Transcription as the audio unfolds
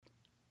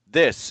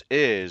This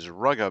is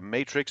Rugga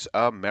Matrix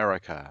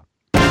America.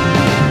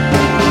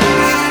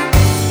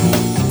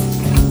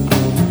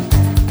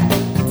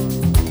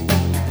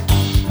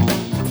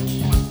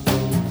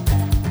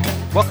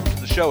 Welcome to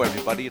the show,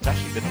 everybody. It's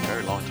actually been a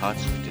very long time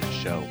since we did a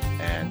show,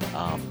 and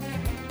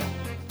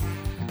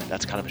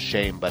that's kind of a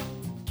shame, but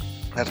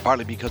that's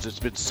partly because it's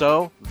been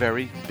so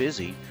very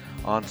busy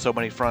on so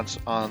many fronts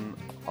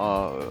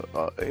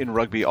in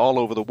rugby all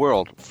over the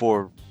world,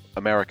 for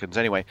Americans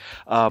anyway.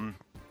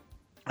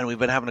 And we've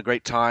been having a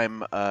great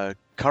time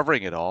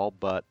covering it all,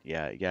 but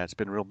yeah, it's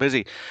been real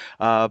busy.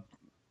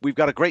 We've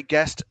got a great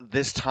guest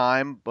this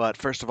time, but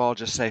first of all,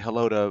 just say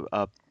hello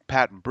to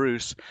Pat and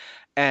Bruce.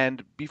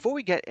 And before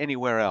we get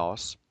anywhere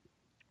else,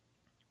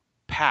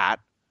 Pat,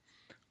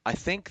 I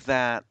think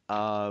that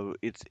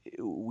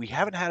we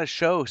haven't had a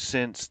show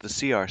since the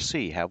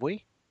CRC, have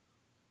we?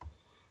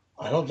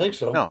 I don't think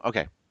so. No,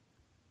 okay.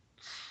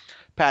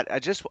 Pat, I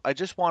just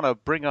want to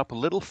bring up a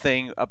little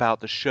thing about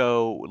the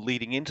show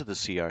leading into the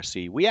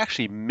CRC. We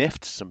actually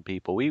miffed some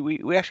people.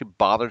 We actually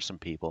bothered some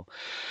people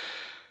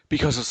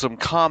because of some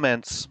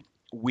comments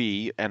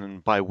we,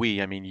 and by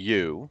we I mean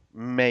you,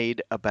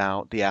 made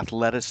about the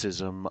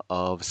athleticism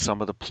of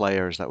some of the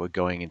players that were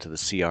going into the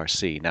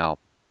CRC. Now,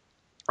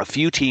 a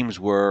few teams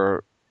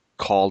were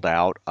called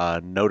out,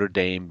 Notre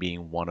Dame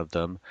being one of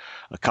them.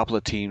 A couple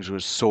of teams were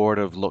sort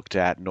of looked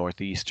at,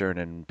 Northeastern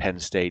and Penn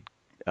State,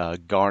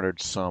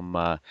 garnered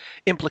some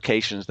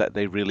implications that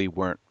they really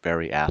weren't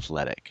very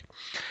athletic.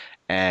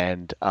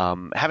 And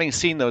having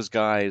seen those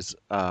guys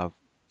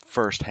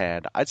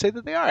firsthand, I'd say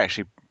that they are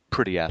actually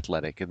pretty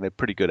athletic, and they're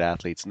pretty good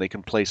athletes, and they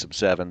can play some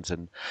sevens.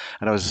 And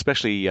I was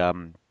especially,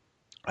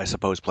 I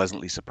suppose,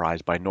 pleasantly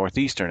surprised by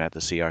Northeastern at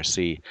the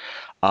CRC.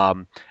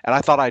 And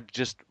I thought I'd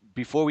just,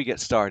 before we get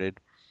started,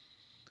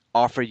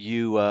 offer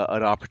you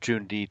an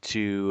opportunity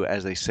to,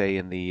 as they say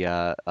in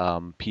the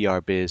PR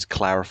biz,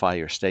 clarify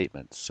your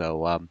statements.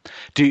 So,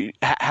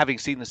 having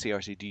seen the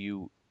CRC,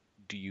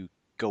 do you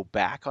go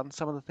back on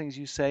some of the things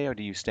you say, or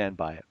do you stand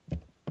by it?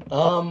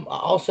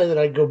 I'll say that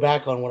I'd go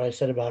back on what I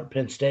said about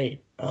Penn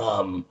State.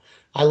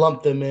 I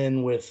lumped them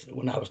in with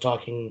when I was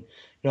talking.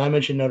 I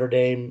mentioned Notre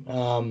Dame,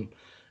 and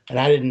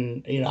I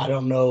didn't. I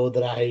don't know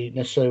that I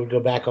necessarily would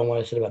go back on what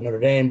I said about Notre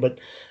Dame, but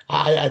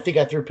I think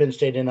I threw Penn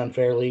State in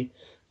unfairly.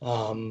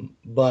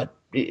 But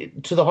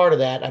to the heart of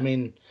that, I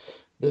mean,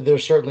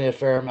 there's certainly a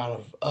fair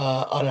amount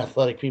of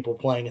unathletic people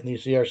playing in the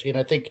CRC, and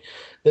I think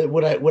that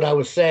what I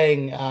was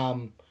saying,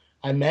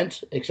 I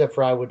meant, except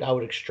for I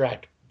would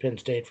extract Penn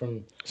State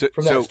from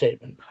that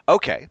statement.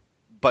 Okay,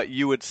 but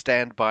you would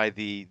stand by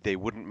they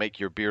wouldn't make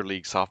your beer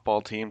league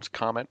softball teams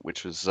comment,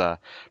 which was yeah,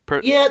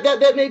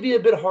 that may be a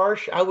bit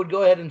harsh. I would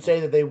go ahead and say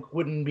that they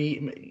wouldn't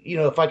be.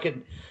 If I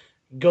could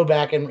go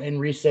back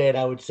and re-say it,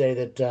 I would say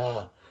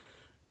that.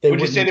 Would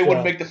you say they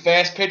wouldn't make the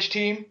fast pitch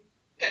team?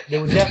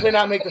 They would definitely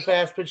not make the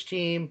fast pitch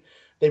team.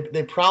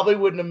 They probably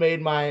wouldn't have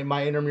made my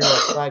intramural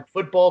flag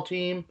football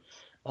team.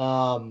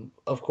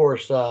 Of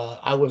course,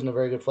 I wasn't a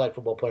very good flag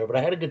football player, but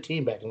I had a good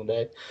team back in the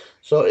day.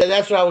 So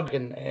that's what I would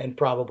and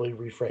probably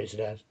rephrase it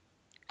as.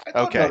 I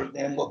thought Notre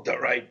Dame looked all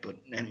right, but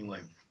anyway.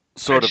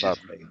 Sort of.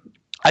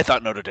 I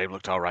thought Notre Dame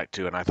looked all right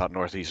too, and I thought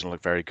Northeastern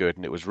looked very good,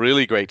 and it was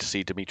really great to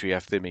see Dimitri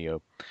Efthimiou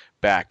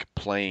back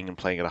playing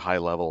at a high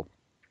level.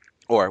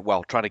 Or,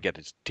 well, trying to get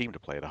his team to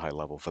play at a high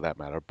level, for that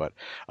matter. But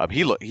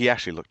he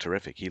actually looked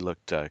terrific. He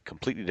looked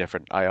completely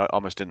different. I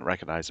almost didn't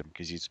recognize him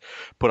because he's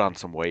put on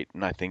some weight,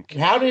 and I think.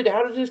 How did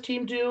his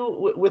team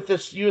do with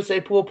this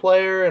USA Pool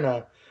player and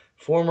a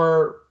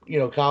former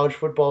college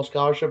football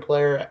scholarship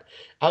player?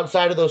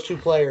 Outside of those two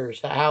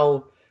players,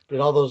 how did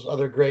all those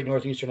other great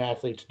Northeastern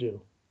athletes do?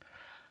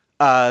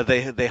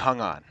 They hung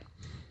on.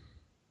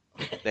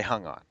 They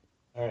hung on.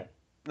 All right.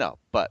 No,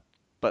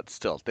 but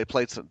still, they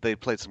played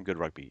some good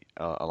rugby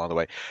along the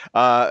way.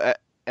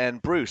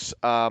 And Bruce,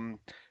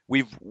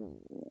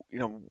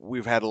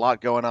 we've had a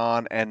lot going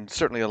on, and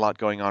certainly a lot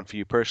going on for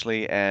you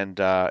personally, and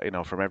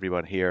from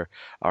everyone here,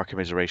 our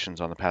commiserations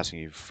on the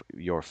passing of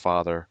your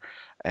father,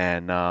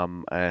 and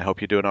I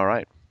hope you're doing all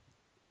right.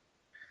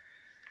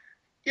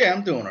 Yeah,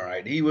 I'm doing all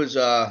right. He was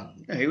a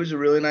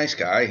really nice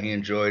guy. He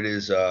enjoyed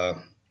his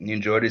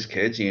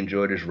kids. He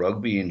enjoyed his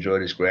rugby. He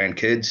enjoyed his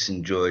grandkids.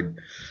 Enjoyed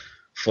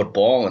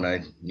football, and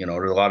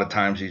a lot of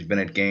times he's been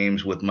at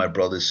games with my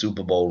brother's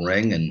Super Bowl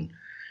ring and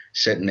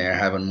sitting there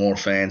having more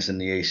fans than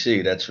the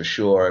AC, that's for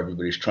sure.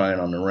 Everybody's trying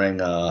on the ring,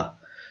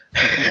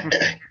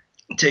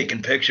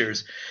 taking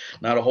pictures.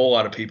 Not a whole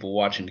lot of people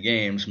watching the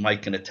games.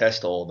 Mike can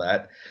attest to all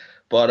that.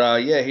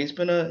 But yeah, he's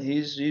been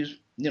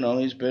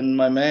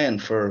my man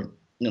for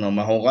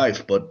my whole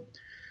life, but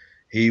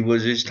he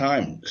was his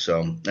time.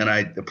 So, and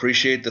I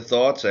appreciate the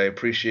thoughts. I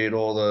appreciate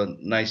all the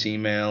nice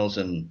emails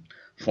and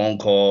phone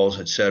calls,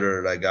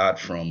 etc., that I got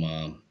from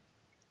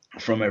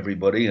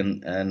everybody,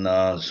 and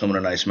some of the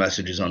nice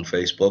messages on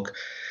Facebook.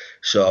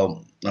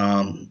 So,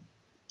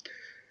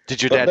 did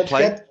your dad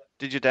play?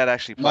 Did your dad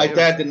actually play? My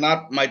dad did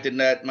not. My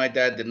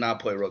dad did not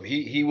play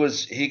rugby.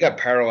 He got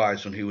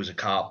paralyzed when he was a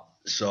cop,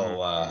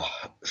 so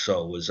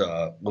it was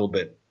a little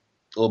bit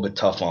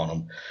tough on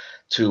him.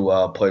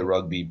 to play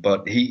rugby.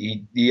 But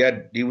he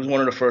was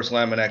one of the first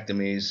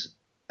laminectomies,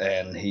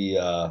 and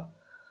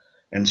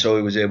and so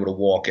he was able to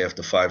walk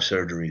after 5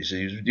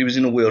 surgeries. He was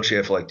in a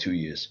wheelchair for like 2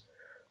 years.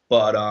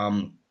 But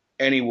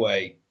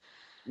anyway,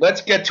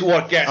 let's get to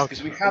our guests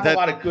because we have a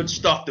lot of good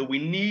stuff that we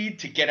need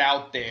to get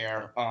out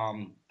there.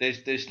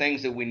 There's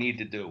things that we need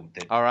to do.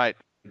 All right.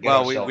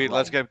 Well,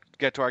 let's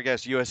get to our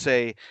guest,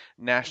 USA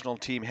National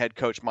Team Head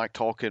Coach Mike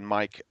Tolkin.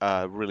 Mike,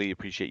 really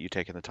appreciate you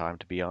taking the time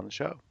to be on the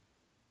show.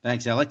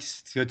 Thanks,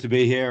 Alex. It's good to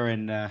be here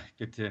and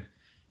good to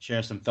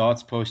share some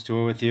thoughts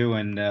post-tour with you.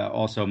 And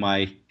also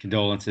my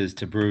condolences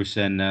to Bruce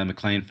and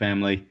McLean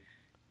family.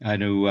 I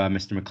knew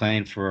Mr.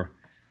 McLean for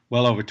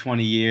well over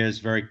 20 years,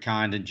 very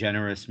kind and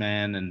generous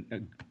man,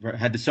 and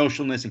had the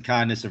socialness and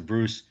kindness of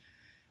Bruce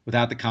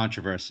without the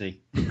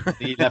controversy.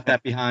 He left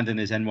that behind in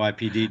his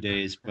NYPD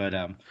days, but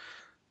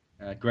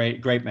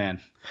great man.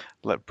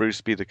 Let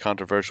Bruce be the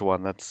controversial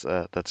one.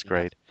 That's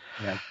great.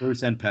 Yeah,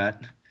 Bruce and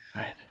Pat.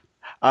 All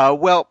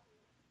right.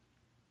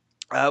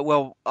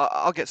 Well,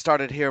 I'll get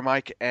started here,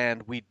 Mike.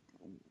 And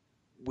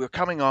we're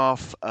coming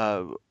off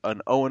an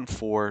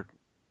 0-4,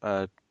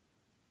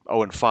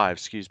 0-5,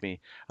 excuse me,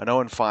 an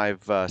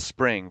 0-5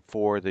 spring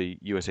for the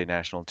USA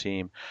National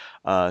Team.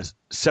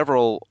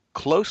 Several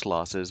close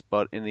losses,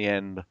 but in the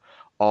end,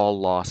 all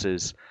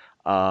losses.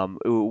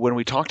 When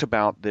we talked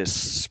about this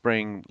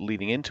spring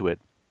leading into it,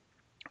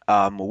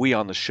 we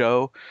on the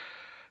show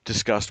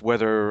discussed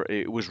whether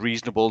it was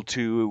reasonable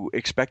to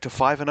expect a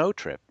 5-0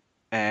 trip.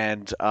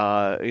 And,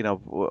 I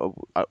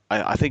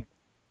think,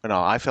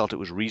 I felt it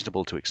was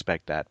reasonable to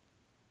expect that.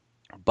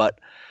 But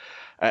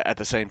at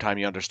the same time,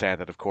 you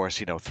understand that, of course,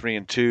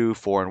 3-2,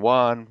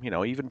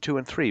 4-1, even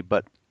 2-3.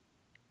 But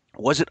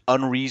was it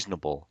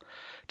unreasonable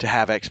to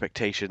have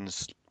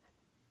expectations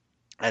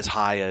as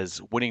high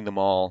as winning them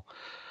all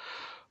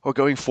or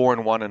going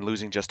 4-1 and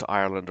losing just to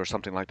Ireland or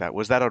something like that?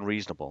 Was that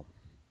unreasonable?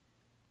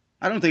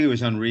 I don't think it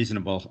was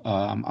unreasonable.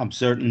 I'm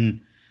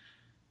certain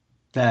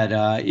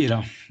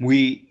that,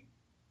 we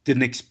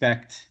didn't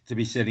expect to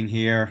be sitting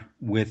here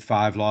with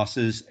 5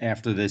 losses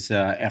after this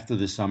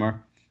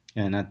summer.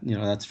 And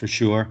that's for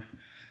sure.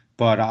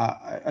 But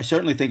I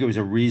certainly think it was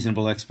a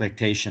reasonable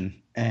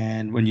expectation.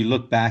 And when you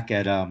look back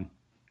at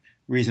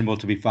reasonable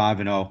to be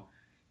 5-0,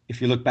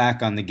 if you look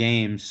back on the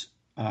games,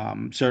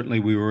 certainly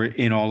we were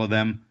in all of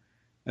them.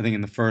 I think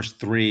in the first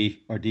 3,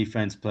 our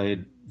defense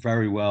played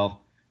very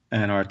well,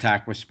 and our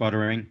attack was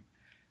sputtering.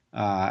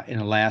 In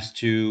the last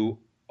 2,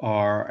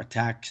 our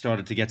attack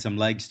started to get some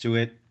legs to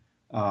it.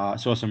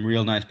 Saw some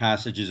real nice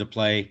passages of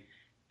play,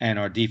 and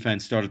our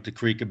defense started to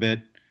creak a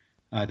bit.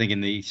 I think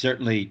in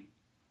certainly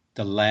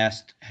the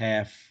last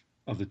half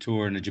of the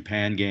tour in the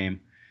Japan game,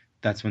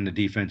 that's when the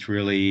defense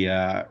really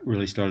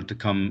started to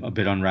come a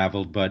bit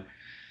unraveled. But,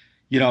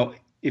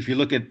 if you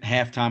look at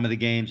halftime of the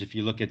games, if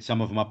you look at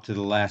some of them up to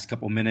the last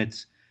couple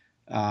minutes,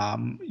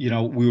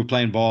 we were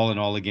playing ball in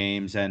all the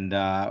games, and,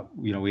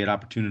 we had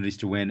opportunities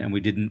to win, and we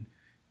didn't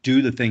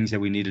do the things that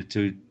we needed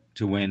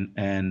to win.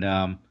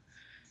 And,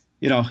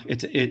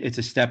 it's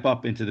a step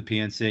up into the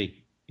PNC.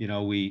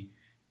 We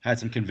had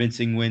some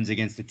convincing wins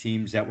against the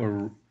teams that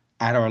were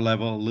at our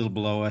level, a little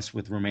below us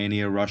with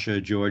Romania,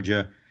 Russia,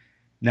 Georgia.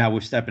 Now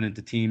we're stepping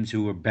into teams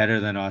who are better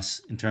than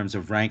us in terms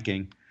of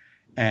ranking.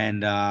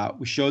 And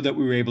we showed that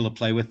we were able to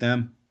play with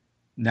them.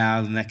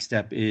 Now the next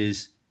step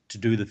is to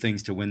do the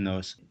things to win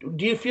those.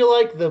 Do you feel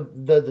like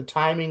the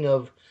timing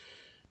of,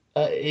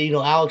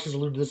 Alex has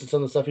alluded to this in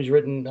some of the stuff he's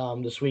written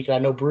this week. And I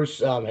know Bruce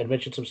had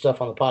mentioned some stuff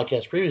on the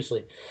podcast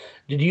previously.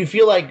 Did you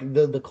feel like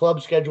the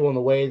club schedule and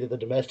the way that the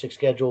domestic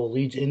schedule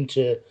leads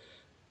into,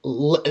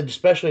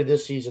 especially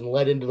this season,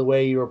 led into the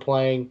way you were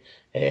playing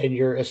and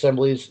your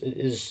assemblies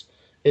is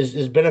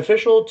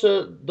beneficial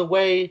to the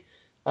way,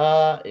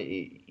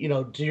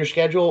 to your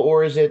schedule,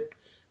 or is it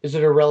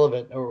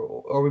irrelevant,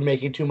 or are we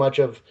making too much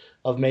of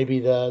maybe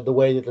the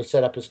way that the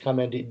setup has come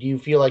in? Do you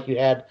feel like you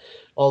had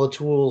all the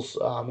tools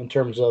in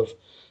terms of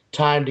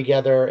time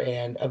together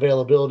and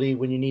availability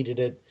when you needed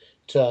it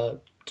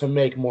to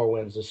make more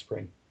wins this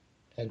spring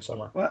and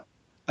summer? Well,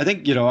 I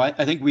think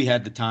I think we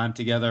had the time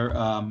together.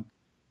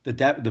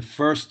 The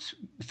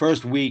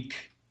first week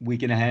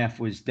and a half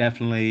was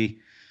definitely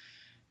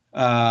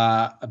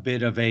a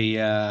bit of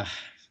a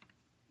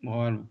well,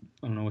 I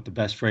don't know what the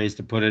best phrase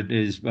to put it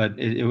is, but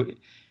it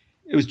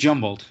was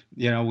jumbled.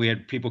 We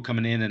had people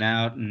coming in and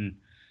out and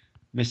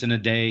missing a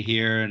day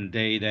here and a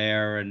day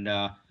there, and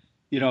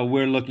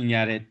we're looking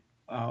at it.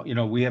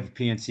 We have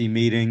PNC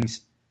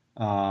meetings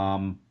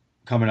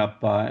coming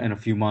up in a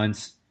few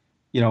months,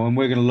 and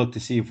we're going to look to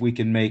see if we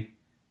can make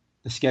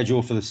the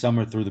schedule for the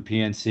summer through the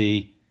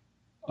PNC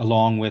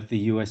along with the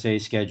USA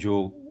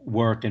schedule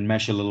work and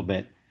mesh a little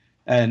bit.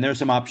 And there's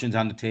some options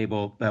on the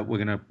table that we're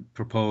going to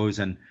propose.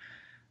 And,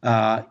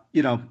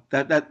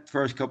 that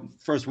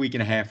first week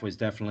and a half was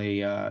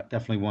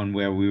definitely one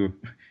where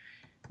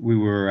we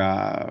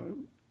were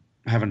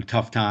having a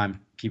tough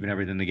time keeping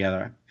everything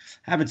together.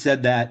 Having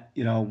said that,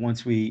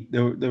 once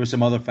there were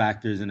some other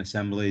factors and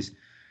assemblies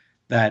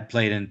that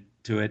played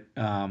into it.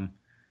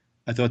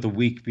 I I thought the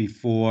week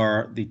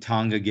before the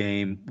Tonga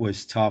game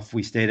was tough.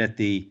 We stayed at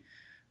the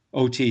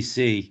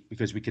OTC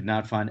because we could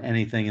not find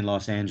anything in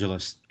Los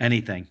Angeles,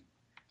 anything.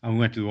 And we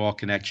went through all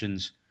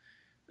connections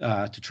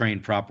to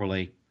train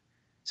properly.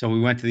 So we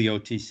went to the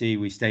OTC.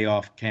 We stay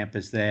off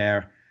campus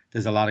there.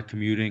 There's a lot of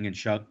commuting and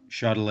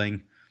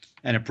shuttling,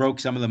 and it broke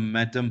some of the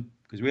momentum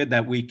because we had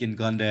that week in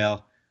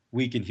Glendale,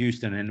 week in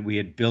Houston, and we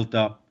had built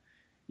up,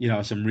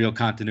 some real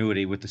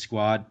continuity with the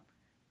squad,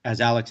 as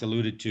Alex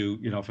alluded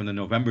to, from the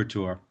November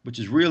tour, which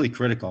is really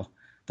critical.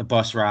 The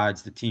bus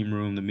rides, the team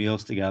room, the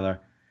meals together.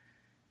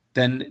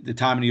 Then the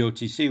time in the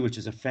OTC, which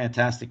is a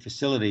fantastic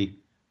facility,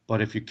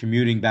 but if you're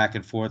commuting back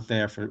and forth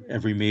there for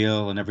every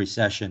meal and every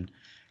session,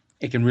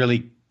 it can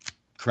really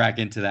crack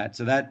into that.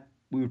 So that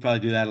we would probably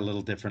do that a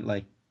little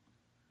differently.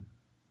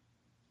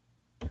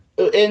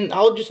 And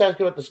I'll just ask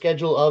you about the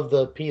schedule of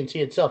the PNC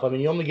itself. I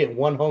mean, you only get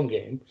one home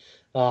game.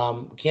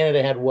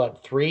 Canada had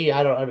what, three?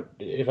 I don't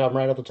if I'm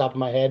right off the top of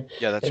my head.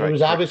 Yeah, that's And right. it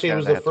was obviously it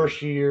was Canada the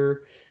first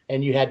year,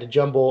 and you had to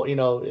jumble.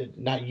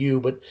 Not you,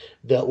 but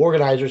the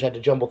organizers had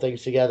to jumble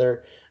things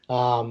together.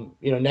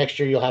 Next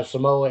year you'll have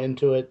Samoa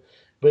into it,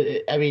 but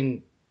I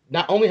mean,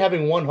 not only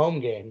having one home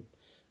game,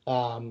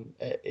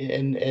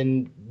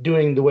 and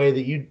doing the way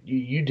that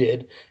you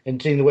did,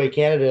 and seeing the way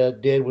Canada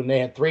did when they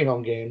had three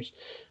home games.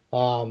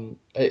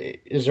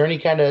 Is there any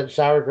kind of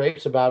sour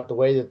grapes about the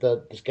way that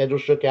the schedule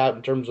shook out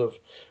in terms of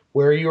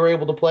where you were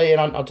able to play?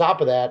 And on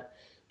top of that,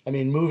 I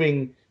mean,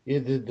 moving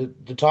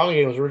the Tonga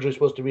game was originally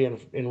supposed to be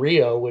in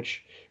Rio,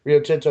 which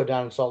Rio Tinto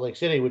down in Salt Lake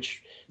City,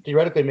 which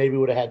theoretically maybe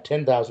would have had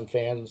 10,000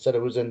 fans. Instead,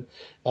 it was in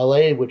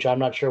LA, which I'm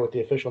not sure what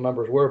the official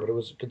numbers were, but it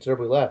was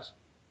considerably less.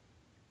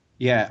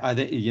 Yeah, I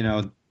think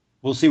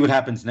we'll see what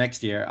happens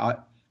next year.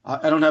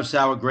 I don't have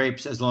sour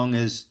grapes as long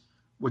as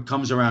what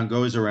comes around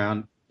goes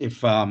around.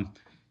 If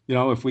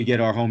we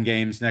get our home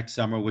games next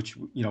summer, which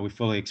we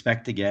fully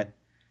expect to get,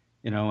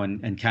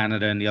 and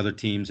Canada and the other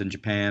teams in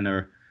Japan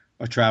are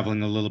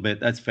traveling a little bit,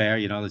 that's fair.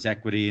 There's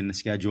equity in the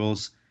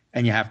schedules,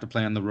 and you have to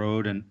play on the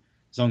road. And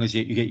as long as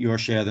you get your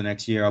share the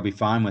next year, I'll be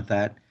fine with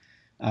that.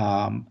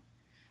 Some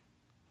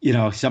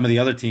of the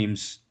other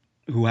teams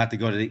who had to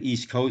go to the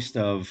east coast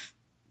of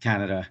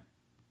Canada,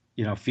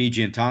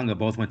 Fiji and Tonga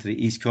both went to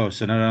the east coast.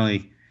 So not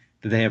only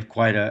did they have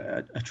quite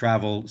a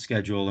travel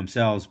schedule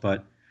themselves,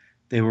 but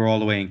they were all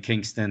the way in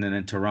Kingston and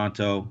in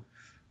Toronto,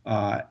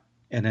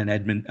 and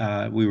then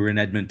we were in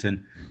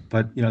Edmonton.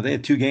 But they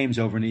had two games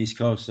over in the East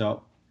Coast,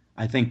 so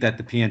I think that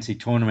the PNC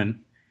tournament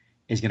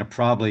is going to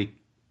probably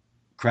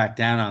crack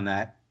down on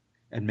that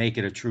and make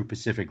it a true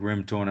Pacific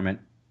Rim tournament.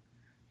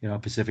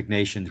 Pacific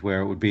Nations,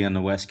 where it would be on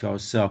the West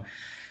Coast. So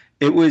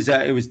it was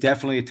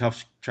definitely a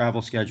tough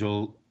travel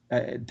schedule,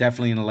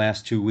 definitely in the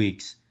last 2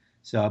 weeks.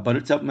 So, but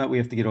it's something that we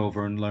have to get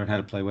over and learn how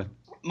to play with.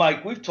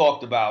 Mike, we've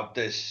talked about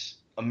this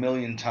a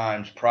million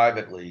times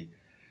privately,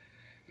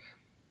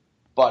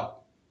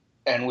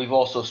 and we've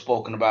also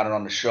spoken about it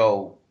on the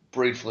show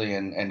briefly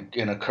and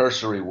in a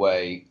cursory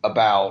way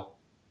about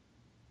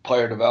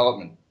player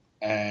development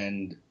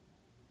and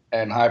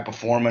high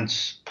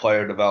performance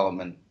player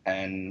development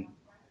and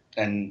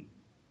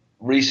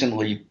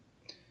recently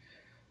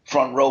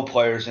front row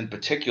players in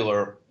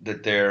particular,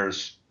 that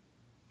there's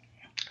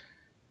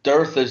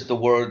dearth is the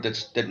word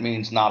that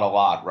means not a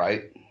lot,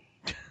 right?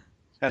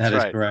 That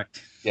is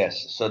correct.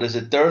 Yes. So there's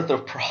a dearth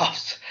of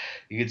props.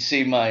 You can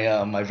see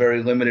my my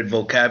very limited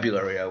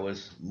vocabulary. I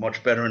was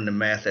much better in the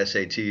math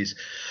SATs.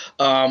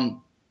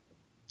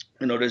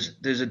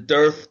 There's a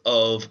dearth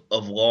of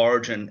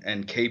large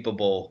and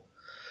capable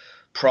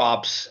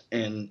props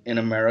in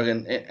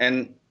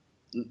America,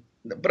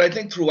 but I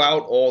think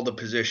throughout all the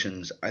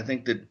positions, I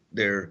think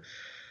that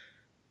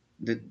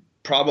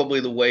probably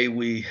the way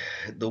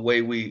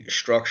we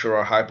structure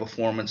our high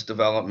performance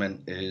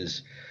development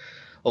is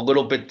a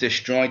little bit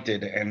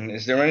disjointed. And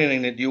is there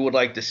anything that you would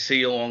like to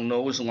see along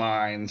those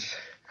lines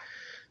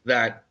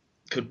that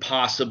could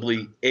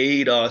possibly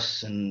aid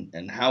us,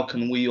 and how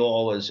can we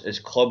all as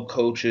club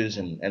coaches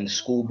and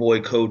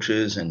schoolboy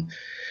coaches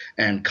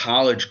and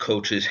college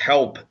coaches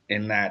help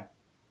in that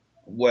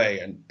way?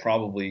 And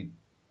probably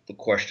the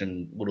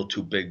question a little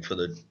too big for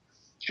the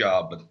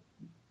job, but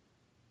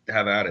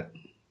have at it.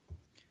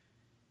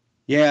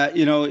 Yeah,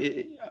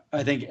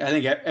 I think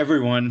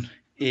everyone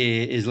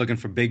is looking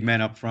for big men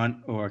up front,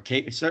 or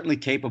certainly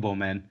capable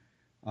men.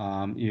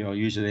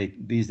 Usually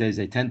these days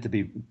they tend to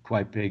be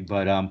quite big,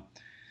 but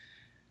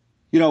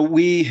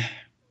we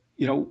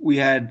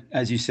had,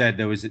 as you said,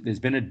 there's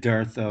been a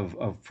dearth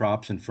of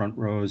props and front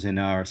rows in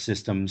our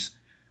systems,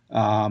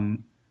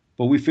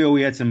 but we feel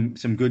we had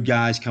some good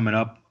guys coming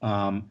up,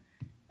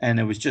 and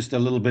it was just a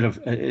little bit of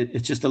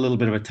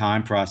a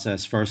time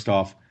process. First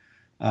off,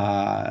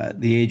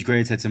 the age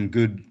grades had some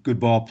good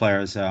ball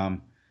players.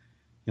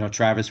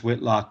 Travis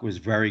Whitlock was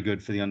very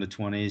good for the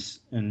under-20s,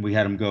 and we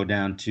had him go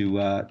down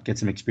to get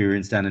some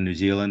experience down in New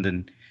Zealand,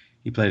 and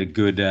he played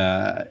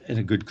in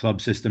a good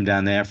club system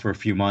down there for a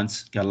few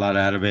months, got a lot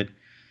out of it.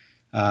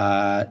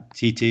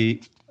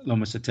 TT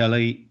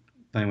Lomasatelli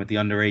playing with the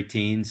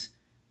under-18s,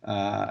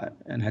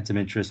 and had some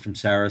interest from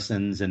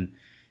Saracens, and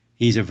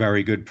He's a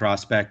very good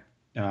prospect.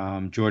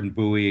 Jordan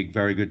Bowie, a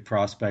very good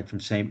prospect from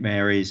St.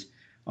 Mary's,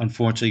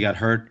 unfortunately got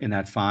hurt in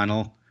that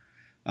final.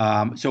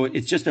 So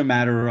it's just a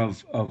matter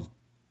of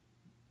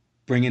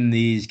bringing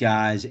these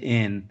guys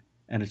in,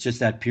 and it's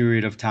just that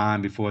period of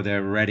time before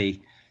they're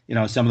ready.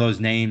 Some of those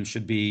names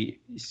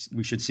we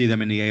should see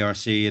them in the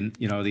ARC and,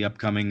 the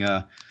upcoming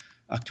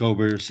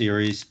October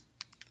series.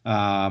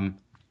 And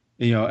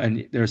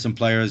there are some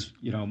players,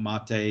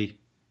 Mate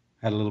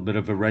had a little bit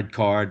of a red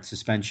card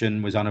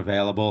suspension, was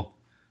unavailable,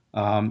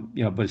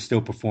 but is still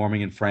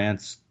performing in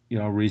France,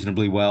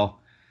 reasonably well.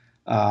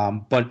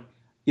 But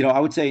I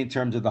would say in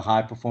terms of the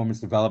high performance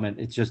development,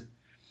 it's just,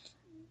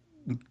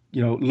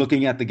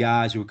 looking at the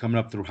guys who are coming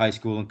up through high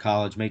school and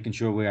college, making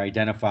sure we're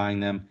identifying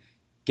them,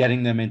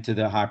 getting them into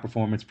the high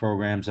performance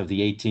programs of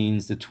the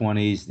 18s, the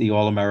 20s, the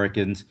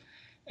All-Americans,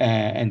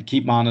 and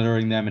keep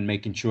monitoring them and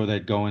making sure they're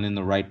going in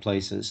the right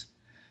places.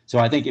 So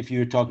I think if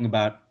you're talking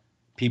about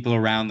people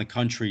around the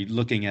country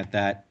looking at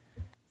that,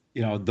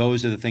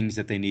 those are the things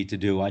that they need to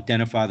do.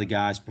 Identify the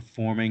guys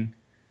performing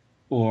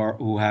or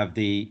who have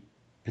the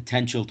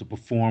potential to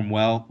perform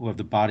well, who have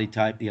the body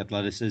type, the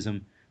athleticism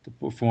to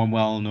perform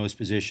well in those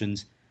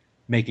positions,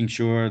 making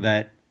sure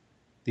that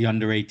the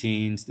under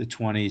 18s, the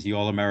 20s, the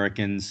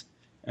All-Americans,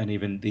 and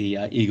even the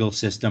Eagle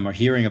system are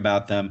hearing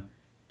about them,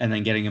 and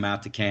then getting them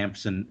out to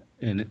camps and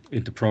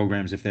into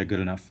programs if they're good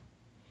enough.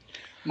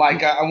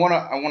 Mike, I want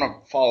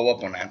to follow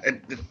up on that.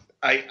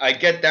 I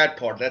get that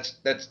part.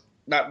 That's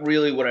not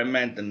really what I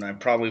meant, and I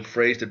probably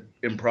phrased it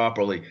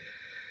improperly.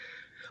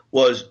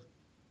 Was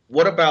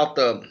what about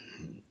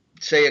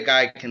say a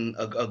guy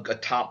a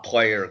top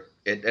player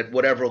at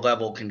whatever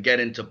level can get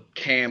into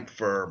camp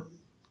for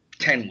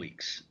 10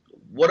 weeks?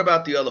 What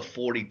about the other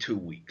 42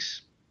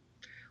 weeks?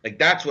 Like,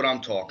 that's what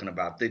I'm talking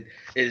about. That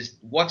is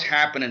what's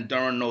happening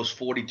during those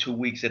 42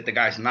 weeks that the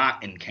guy's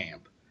not in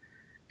camp.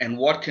 And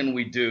what can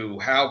we do?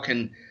 How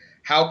can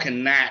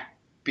that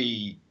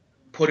be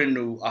put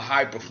into a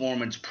high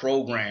performance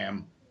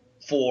program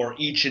for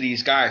each of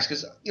these guys?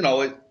 Because,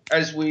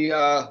 as we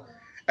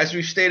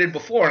stated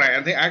before,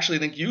 and I actually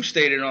think you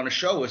stated on the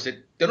show, is that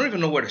they don't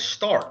even know where to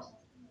start.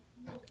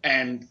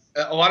 And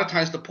a lot of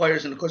times the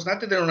players and the coaches,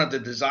 not that they don't have the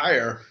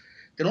desire,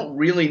 they don't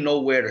really know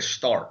where to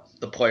start,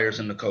 the players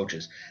and the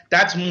coaches.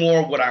 That's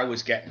more what I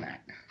was getting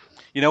at.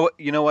 You know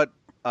what?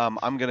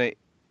 I'm going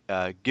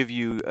to give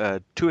you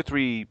 2 or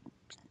 3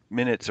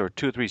 minutes or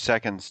 2 or 3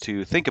 seconds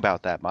to think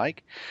about that,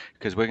 Mike,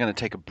 because we're going to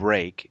take a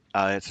break.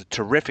 It's a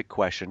terrific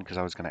question because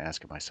I was going to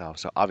ask it myself.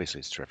 So obviously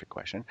it's a terrific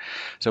question.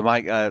 So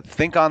Mike,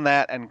 think on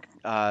that and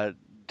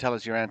tell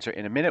us your answer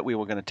in a minute. We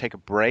were going to take a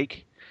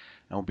break,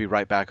 and we'll be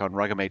right back on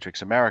Rugger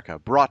Matrix America,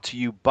 brought to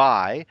you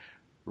by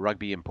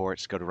Rugby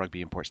Imports. Go to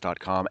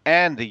rugbyimports.com,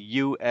 and the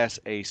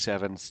USA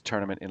Sevens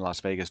tournament in Las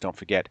Vegas. Don't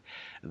forget,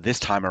 this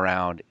time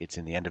around, it's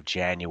in the end of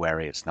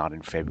January. It's not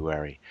in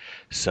February.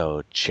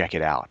 So check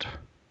it out.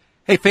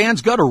 Hey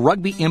fans, go to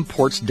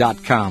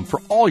rugbyimports.com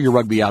for all your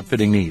rugby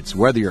outfitting needs.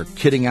 Whether you're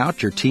kitting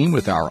out your team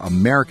with our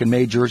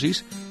American-made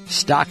jerseys,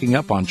 stocking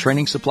up on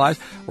training supplies,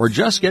 or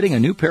just getting a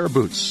new pair of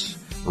boots,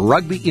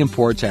 Rugby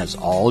Imports has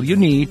all you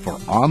need for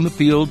on the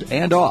field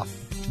and off.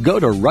 Go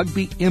to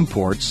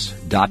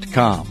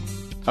rugbyimports.com.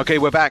 Okay,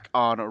 we're back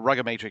on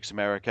Rugger Matrix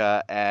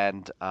America,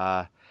 and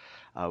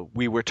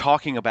we were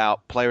talking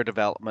about player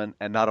development,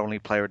 and not only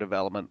player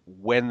development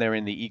when they're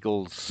in the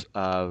Eagles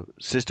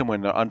system,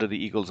 when they're under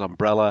the Eagles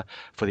umbrella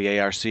for the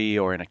ARC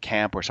or in a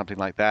camp or something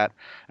like that.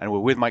 And we're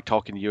with Mike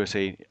Tolkien, the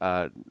USA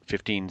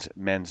 15's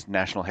men's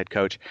national head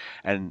coach.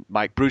 And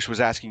Mike, Bruce was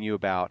asking you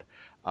about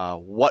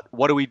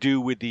what do we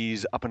do with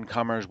these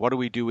up-and-comers? What do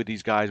we do with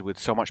these guys with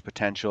so much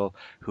potential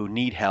who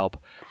need help?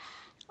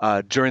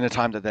 During the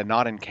time that they're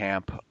not in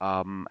camp,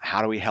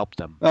 how do we help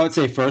them? I would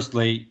say,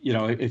 firstly,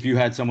 if you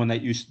had someone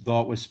that you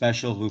thought was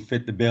special who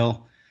fit the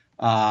bill,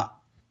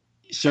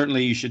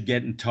 certainly you should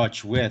get in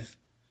touch with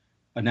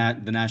the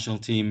national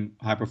team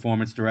high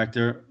performance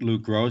director,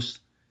 Luke Gross.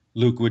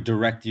 Luke would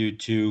direct you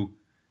to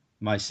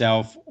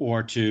myself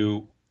or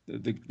to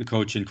the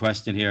coach in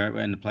question here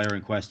and the player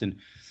in question,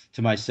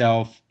 to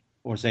myself,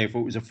 or say if it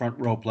was a front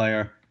row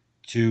player,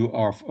 to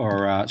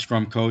our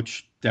scrum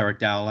coach, Derek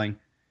Dowling.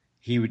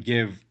 He would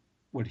give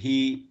what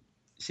he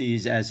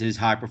sees as his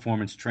high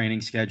performance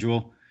training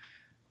schedule,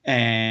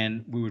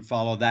 and we would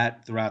follow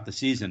that throughout the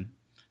season.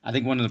 I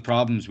think one of the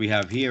problems we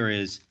have here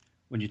is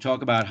when you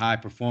talk about high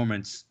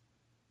performance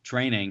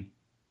training,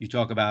 you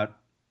talk about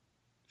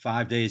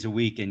 5 days a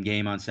week in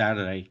game on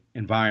Saturday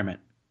environment.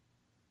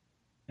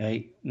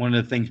 Okay? One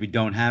of the things we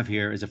don't have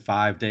here is a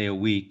 5 day a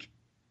week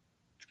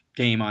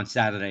game on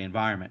Saturday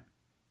environment.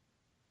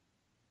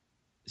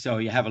 So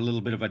you have a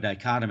little bit of a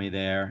dichotomy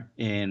there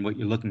in what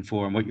you're looking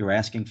for and what you're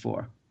asking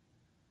for.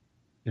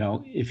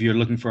 If you're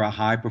looking for a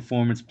high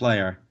performance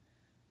player,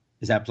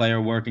 is that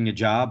player working a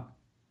job?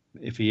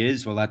 If he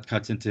is, well, that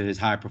cuts into his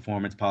high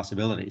performance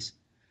possibilities.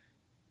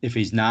 If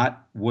he's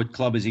not, what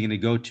club is he going to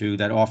go to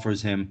that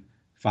offers him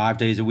 5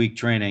 days a week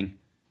training,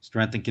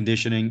 strength and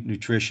conditioning,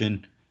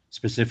 nutrition,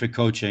 specific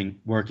coaching,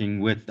 working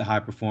with the high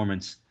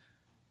performance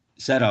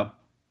setup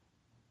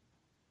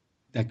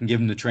that can give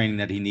him the training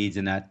that he needs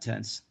in that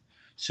sense.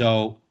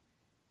 So,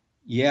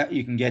 yeah,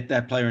 you can get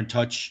that player in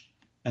touch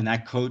and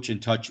that coach in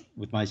touch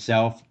with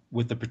myself,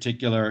 with the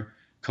particular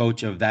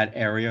coach of that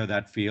area,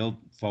 that field,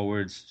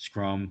 forwards,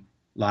 scrum,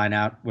 line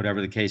out,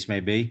 whatever the case may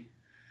be.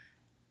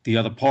 The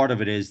other part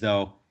of it is,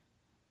 though,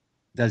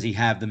 does he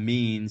have the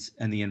means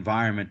and the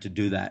environment to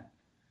do that?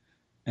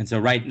 And so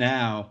right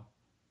now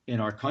in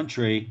our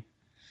country,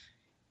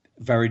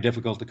 very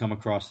difficult to come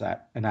across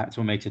that. And that's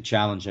what makes it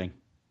challenging.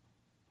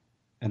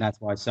 And that's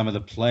why some of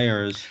the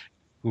players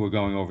who are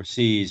going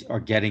overseas are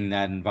getting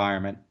that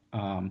environment.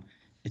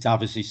 It's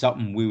obviously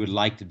something we would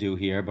like to do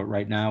here, but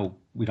right now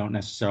we don't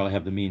necessarily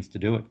have the means to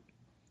do it.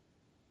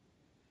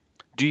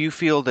 Do you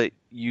feel that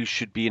you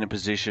should be in a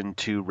position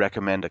to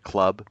recommend a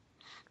club,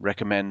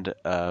 recommend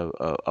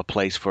a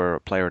place for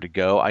a player to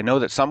go? I know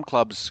that some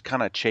clubs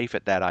kind of chafe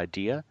at that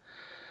idea,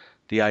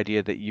 the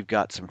idea that you've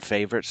got some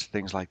favorites,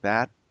 things like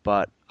that.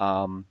 But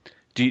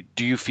do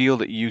you feel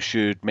that you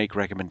should make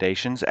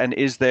recommendations? And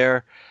is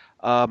there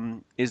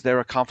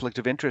a conflict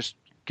of interest,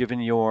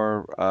 given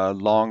your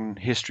long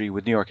history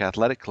with New York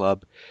Athletic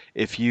Club,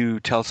 if you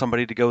tell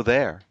somebody to go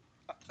there?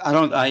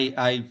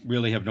 I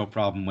really have no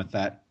problem with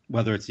that,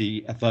 whether it's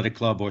the Athletic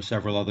Club or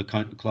several other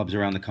clubs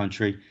around the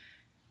country.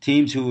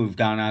 Teams who have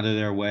gone out of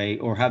their way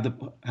or have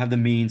the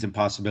means and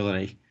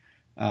possibility.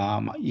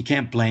 You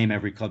can't blame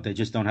every club. They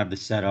just don't have the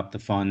setup, the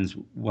funds,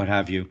 what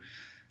have you.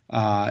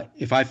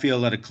 If I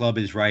feel that a club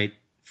is right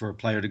for a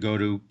player to go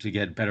to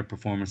get better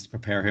performance, to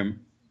prepare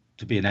him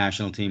to be a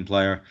national team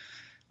player,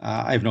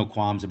 I have no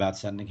qualms about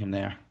sending him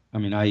there. I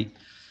mean, I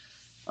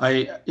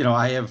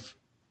have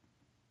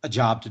a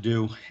job to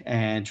do,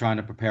 and trying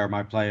to prepare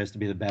my players to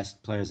be the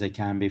best players they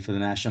can be for the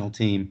national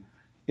team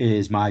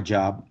is my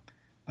job.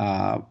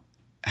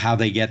 How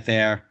they get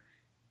there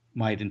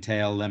might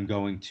entail them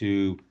going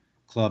to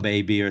Club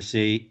A, B, or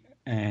C,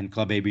 and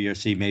Club A, B, or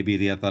C may be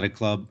the athletic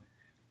club.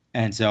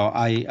 And so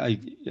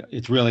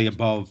it's really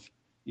above,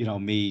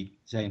 me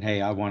saying,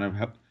 hey, I want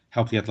to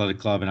help the athletic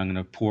club, and I'm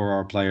going to pour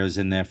our players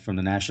in there from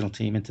the national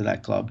team into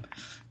that club.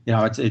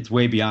 It's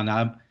way beyond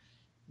that.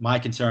 My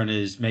concern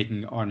is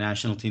making our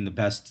national team the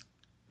best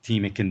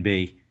team it can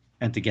be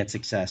and to get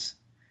success.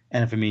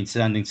 And if it means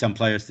sending some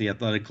players to the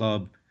athletic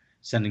club,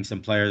 sending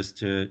some players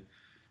to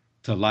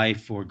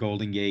Life or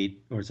Golden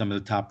Gate or some of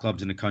the top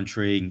clubs in the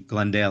country,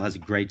 Glendale has a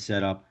great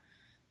setup,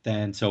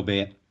 then so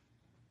be it.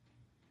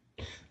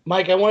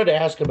 Mike, I wanted to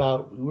ask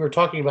about, we were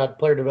talking about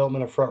player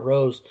development of front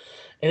rows,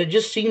 and it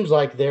just seems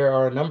like there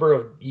are a number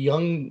of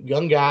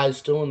young guys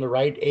still in the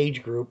right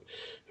age group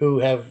who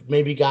have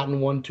maybe gotten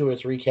 1, 2, or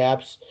 3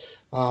 caps,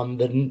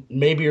 that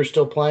maybe are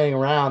still playing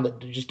around, that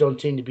just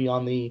don't seem to be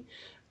on the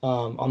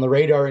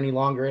radar any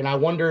longer. And I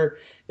wonder,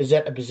 is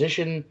that a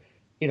position?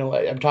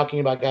 I'm talking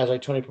about guys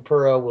like Tony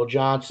Papura, Will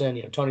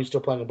Johnson. Tony's still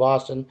playing in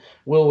Boston.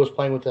 Will was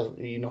playing with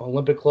the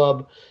Olympic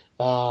Club.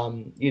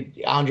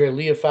 Andre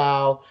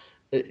Leofau,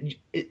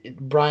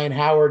 Brian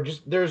Howard.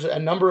 Just there's a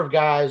number of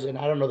guys, and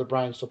I don't know that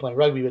Brian's still playing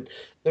rugby,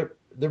 but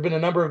there've been a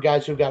number of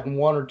guys who've gotten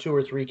 1 or 2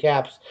 or 3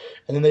 caps,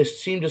 and then they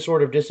seem to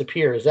sort of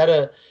disappear. Is that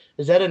a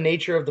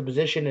nature of the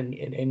position,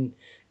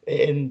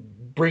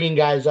 and bringing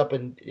guys up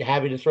and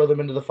having to throw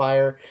them into the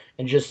fire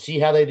and just see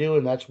how they do,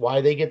 and that's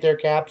why they get their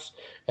caps,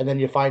 and then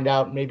you find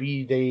out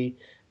maybe they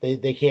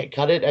can't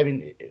cut it? I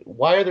mean,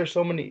 why are there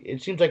so many?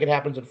 It seems like it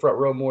happens in front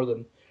row more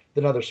than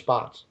other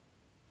spots.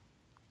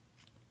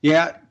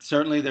 Yeah,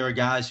 certainly there are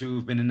guys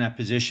who've been in that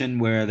position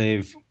where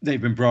they've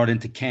been brought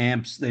into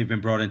camps, they've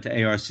been brought into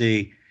ARC,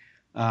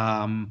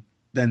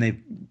 then they've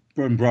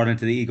been brought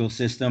into the Eagle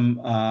system,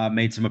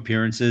 made some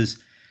appearances.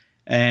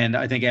 And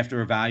I think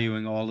after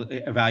evaluating all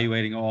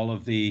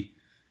of the,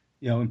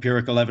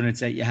 empirical evidence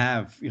that you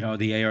have,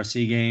 the ARC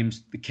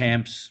games, the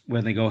camps,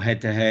 when they go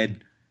head to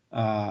head,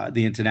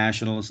 the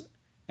internationals,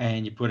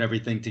 and you put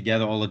everything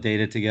together, all the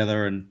data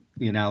together, and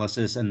the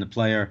analysis and the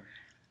player,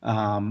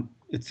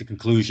 it's the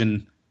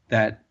conclusion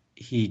that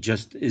he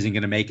just isn't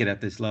going to make it at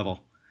this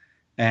level.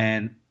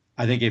 And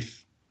I think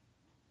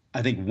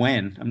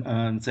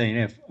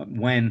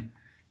when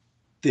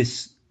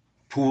this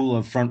pool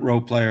of front row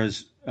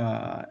players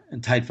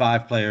and tight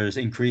 5 players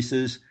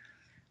increases,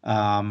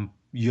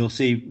 you'll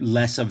see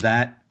less of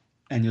that,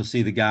 and you'll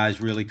see the guys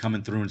really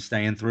coming through and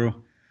staying through.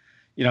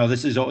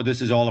 This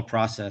is all a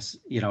process,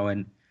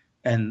 and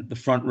the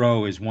front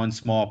row is one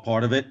small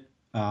part of it.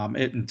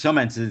 In some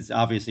instances,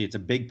 obviously, it's a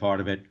big part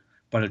of it,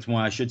 but it's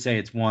one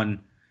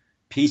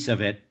piece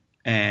of it,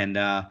 and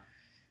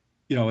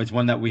it's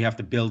one that we have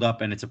to build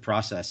up, and it's a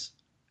process.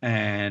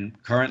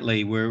 And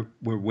currently, we're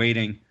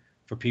waiting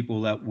for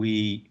people that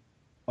we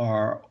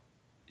are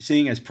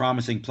seeing as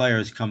promising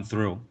players come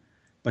through,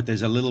 but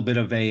there's a little bit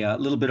of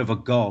a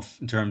gulf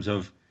in terms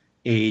of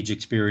age,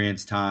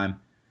 experience, time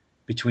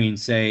between,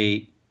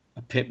 say,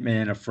 a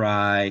Pittman, a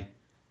Fry,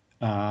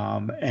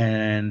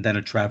 and then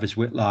a Travis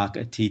Whitlock,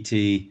 a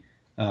TT,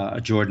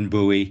 a Jordan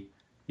Bowie.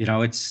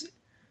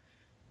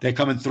 They're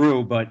coming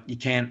through, but you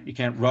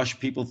can't rush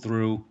people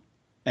through.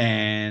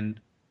 And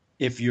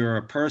if you're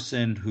a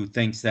person who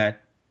thinks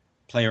that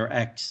player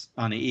X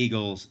on the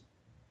Eagles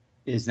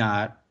is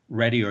not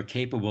ready or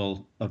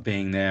capable of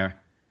being there,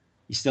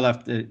 you still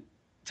have to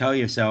tell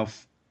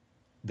yourself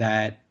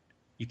that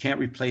you can't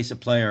replace a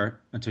player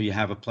until you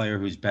have a player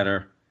who's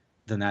better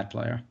than that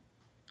player.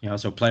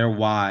 So player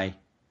Y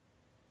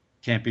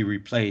can't be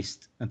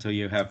replaced until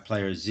you have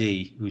player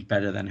Z who's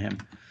better than him.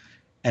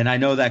 And I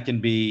know that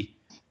can be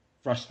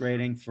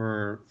frustrating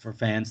for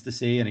fans to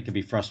see, and it can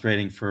be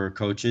frustrating for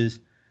coaches.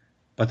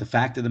 But the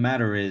fact of the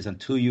matter is,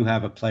 until you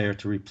have a player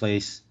to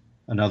replace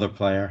another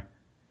player,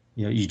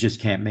 you just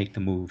can't make the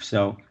move.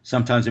 So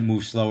sometimes it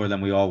moves slower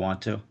than we all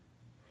want to.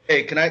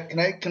 Hey, can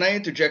I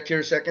interject here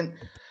a second?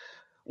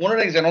 One of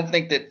the things I don't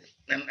think that,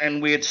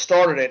 and we had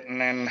started it,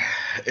 and then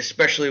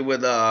especially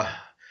with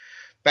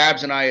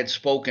Babs and I had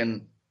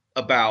spoken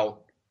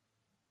about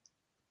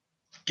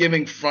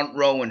giving front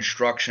row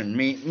instruction,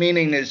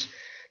 meaning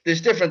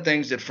there's different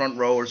things that front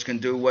rowers can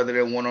do, whether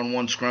they're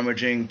one-on-one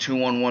scrummaging,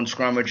 two-on-one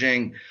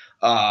scrummaging,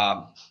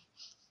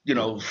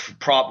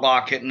 prop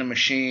lock hitting the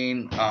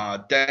machine,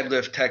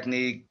 deadlift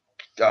technique,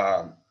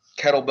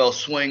 kettlebell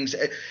swings,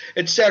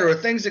 etc.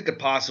 Things that could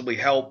possibly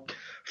help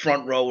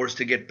front rowers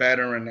to get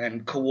better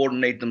and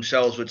coordinate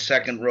themselves with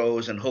second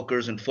rows and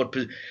hookers and foot.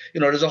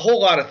 There's a whole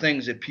lot of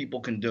things that people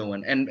can do.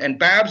 And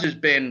Babs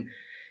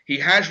he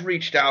has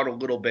reached out a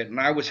little bit, and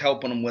I was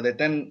helping him with it.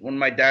 Then when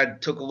my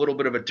dad took a little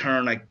bit of a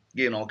turn, I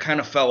kind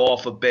of fell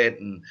off a bit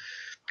and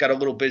got a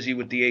little busy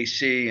with the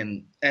AC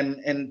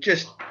and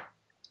just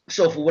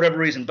so for whatever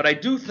reason. But I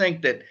do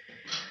think that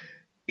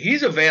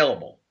he's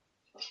available.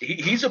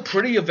 He's a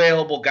pretty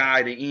available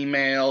guy to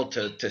email,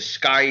 to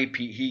Skype.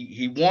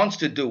 He wants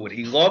to do it.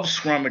 He loves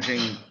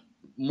scrummaging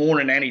more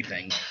than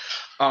anything.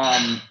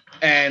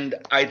 And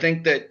I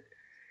think that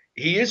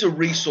he is a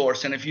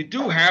resource. And if you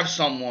do have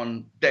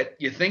someone that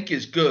you think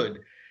is good,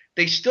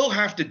 they still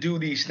have to do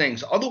these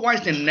things.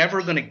 Otherwise, they're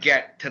never going to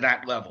get to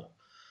that level.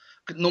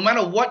 No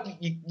matter what,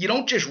 you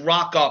don't just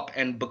rock up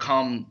and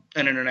become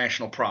an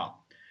international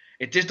prop.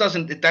 It just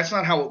doesn't. That's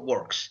not how it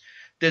works.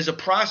 There's a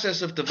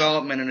process of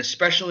development, and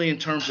especially in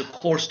terms of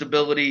core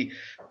stability,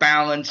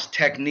 balance,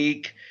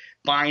 technique,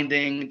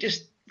 binding,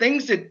 just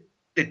things that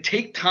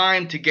take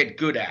time to get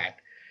good at.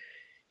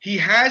 He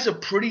has a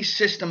pretty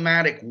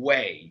systematic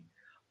way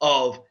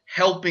of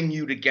helping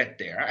you to get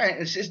there.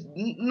 It's just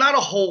not a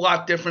whole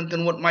lot different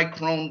than what Mike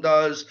Crone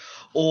does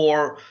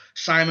or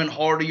Simon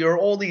Hardy or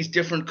all these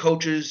different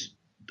coaches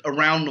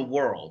around the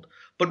world.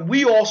 But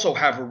we also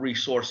have a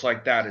resource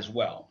like that as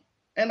well.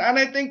 And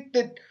I think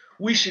that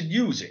we should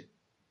use it.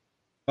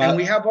 And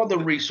we have other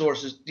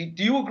resources.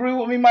 Do you agree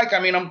with me, Mike? I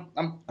mean,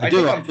 I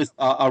do.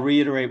 I'll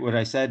reiterate what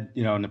I said,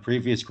 in the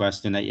previous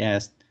question that you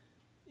asked,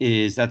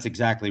 is that's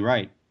exactly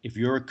right. If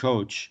you're a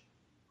coach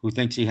who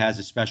thinks he has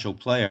a special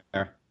player,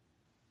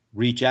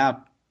 reach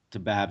out to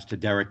Babs, to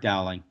Derek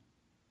Dowling.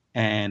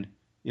 And,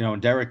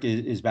 Derek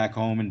is back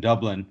home in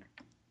Dublin.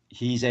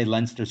 He's a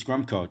Leinster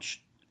scrum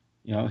coach.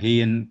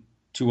 He and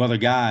two other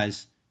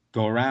guys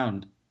go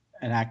around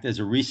and act as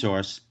a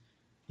resource,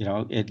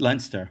 at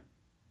Leinster.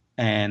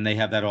 And they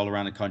have that all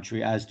around the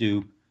country, as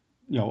do,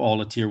 all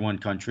the tier 1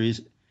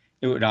 countries.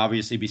 It would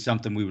obviously be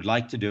something we would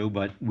like to do,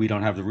 but we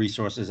don't have the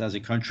resources as a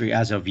country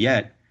as of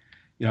yet,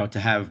 to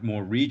have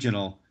more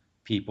regional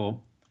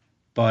people.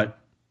 But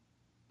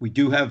we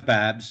do have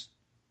Babs.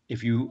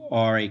 If you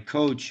are a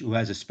coach who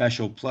has a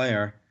special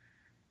player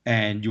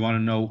and you want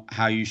to know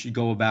how you should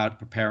go about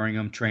preparing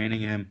him,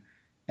 training him,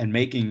 and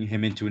making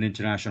him into an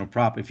international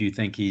prop, if you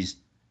think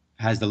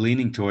has the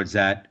leaning towards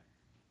that,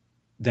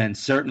 then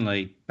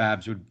certainly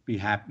Babs would be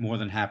more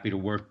than happy to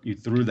work you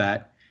through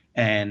that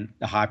and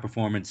the high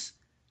performance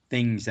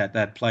things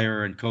that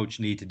player and coach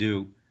need to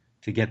do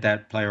to get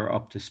that player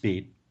up to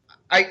speed.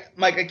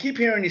 Mike, I keep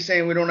hearing you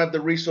saying we don't have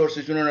the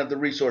resources,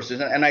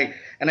 and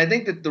I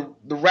think that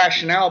the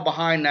rationale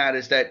behind that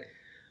is that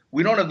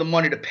we don't have the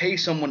money to pay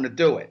someone to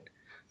do it.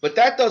 But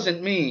that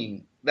doesn't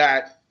mean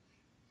that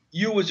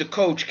you as a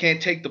coach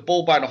can't take the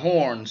bull by the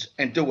horns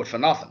and do it for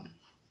nothing,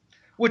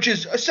 which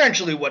is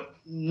essentially what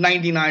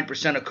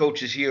 99% of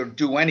coaches here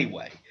do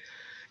anyway.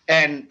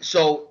 And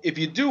so if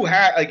you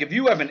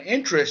have an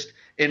interest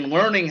in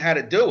learning how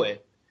to do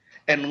it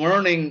and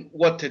learning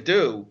what to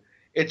do,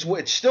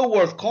 it's still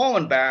worth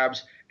calling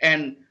Babs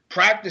and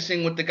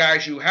practicing with the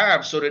guys you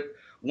have, so that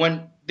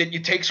that you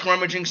take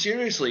scrummaging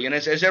seriously. And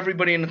as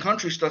everybody in the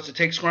country starts to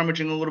take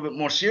scrummaging a little bit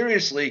more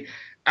seriously,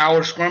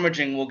 our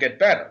scrummaging will get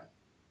better.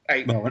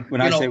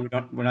 When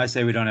I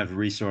say we don't have the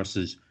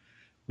resources,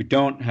 we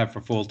don't have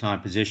for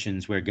full-time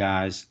positions where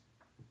guys,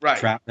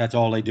 right? That's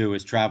all they do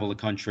is travel the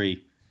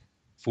country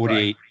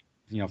 48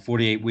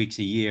 weeks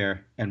a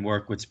year and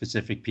work with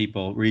specific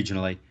people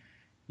regionally.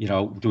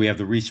 Do we have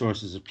the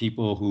resources of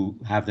people who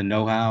have the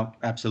know-how?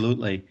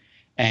 Absolutely.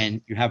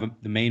 And you have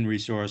the main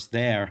resource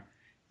there.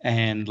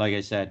 And like I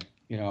said,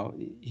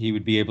 he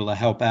would be able to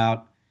help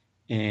out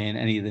in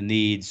any of the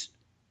needs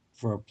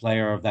for a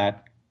player of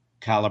that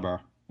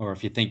caliber, or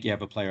if you think you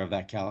have a player of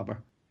that caliber.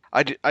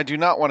 I do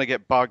not want to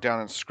get bogged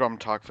down in scrum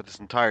talk for this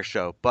entire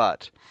show,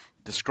 but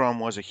the scrum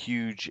was a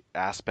huge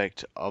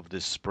aspect of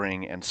this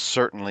spring, and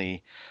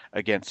certainly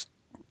against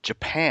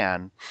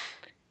Japan,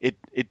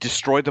 it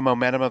destroyed the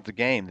momentum of the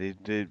game.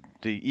 The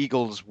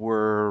Eagles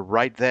were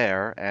right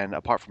there, and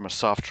apart from a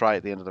soft try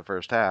at the end of the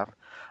first half,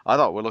 I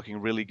thought we're looking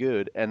really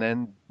good. And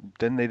then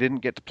they didn't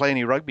get to play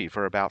any rugby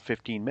for about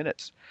 15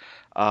 minutes,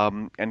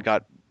 and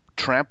got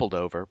trampled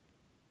over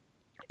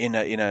in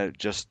a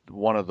just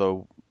one of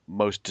the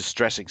most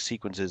distressing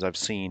sequences I've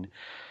seen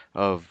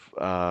of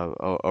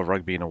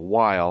rugby in a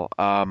while.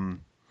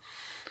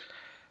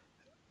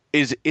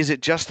 Is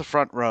it just the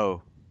front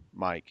row,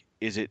 Mike?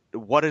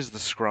 What is the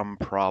scrum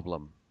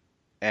problem?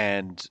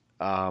 And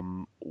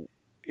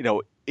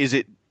is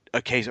it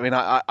a case? I mean,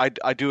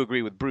 I do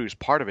agree with Bruce.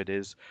 Part of it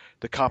is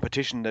the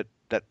competition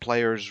that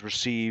players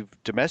receive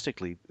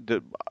domestically.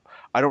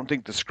 I don't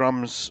think the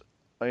scrums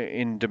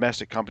in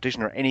domestic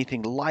competition are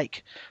anything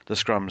like the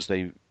scrums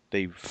they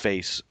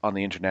face on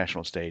the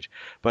international stage.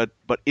 But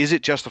is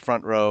it just the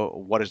front row?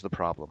 What is the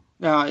problem?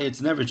 No,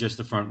 it's never just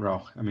the front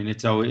row. I mean,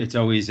 it's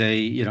always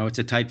it's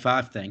a tight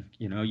five thing.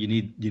 You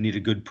need a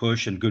good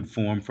push and good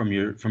form from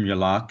your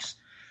locks.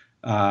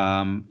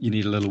 You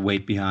need a little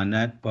weight behind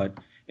that, but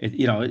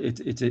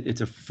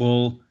it's a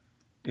full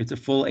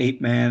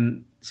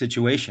 8-man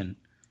situation.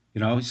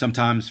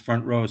 Sometimes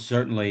front rows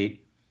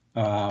certainly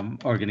are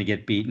going to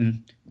get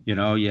beaten.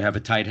 You have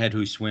a tight head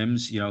who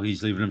swims.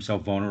 He's leaving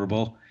himself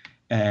vulnerable,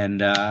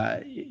 and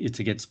it's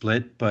a get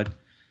split. But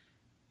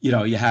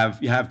you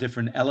have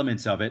different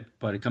elements of it,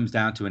 but it comes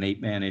down to an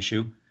 8-man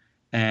issue.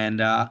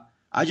 And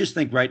I just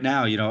think right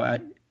now,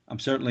 I'm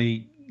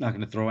certainly not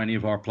going to throw any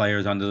of our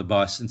players under the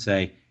bus and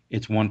say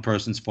it's one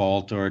person's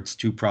fault or it's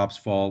two props'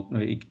 fault,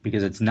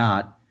 because it's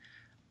not.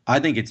 I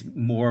think it's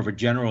more of a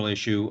general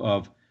issue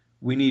of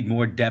we need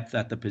more depth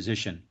at the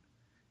position.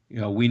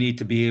 We need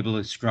to be able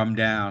to scrum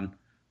down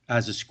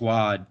as a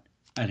squad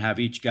and have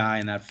each guy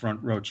in that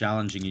front row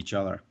challenging each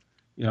other.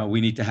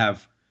 We need to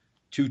have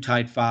two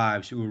tight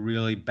fives who are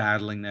really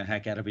battling the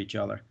heck out of each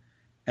other.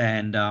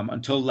 And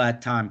until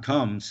that time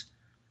comes,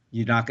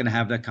 you're not going to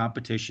have that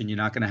competition. You're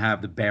not going to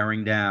have the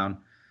bearing down,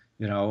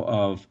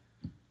 of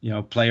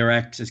player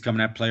X is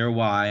coming at player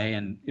Y,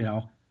 and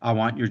I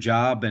want your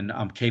job and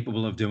I'm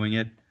capable of doing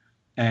it.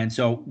 And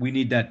so we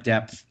need that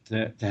depth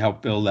to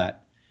help build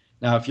that.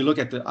 Now, if you look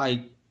at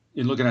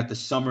you're looking at the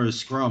summer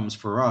scrums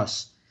for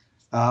us,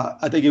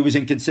 I think it was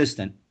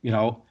inconsistent.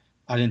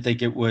 I didn't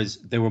think it was.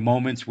 There were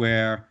moments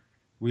where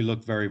we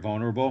looked very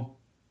vulnerable,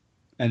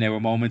 and there were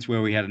moments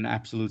where we had an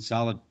absolute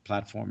solid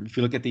platform. If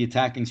you look at the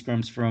attacking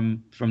scrums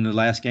from the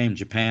last game,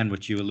 Japan,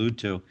 which you allude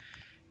to,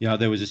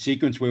 there was a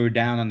sequence where we were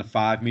down on the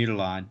 5-meter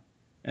line,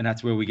 and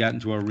that's where we got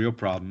into our real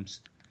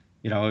problems.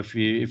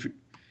 If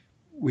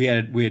we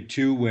had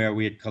two where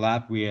we had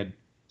collapsed, we had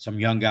some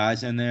young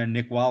guys in there.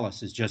 Nick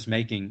Wallace is just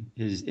making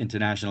his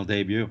international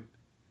debut.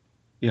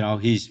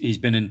 He's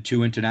been in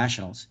 2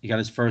 internationals. He got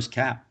his first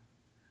cap.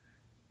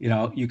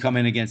 You come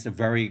in against a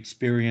very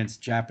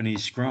experienced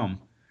Japanese scrum,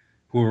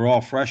 who are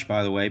all fresh,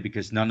 by the way,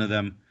 because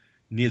neither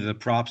the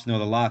props nor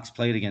the locks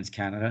played against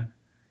Canada.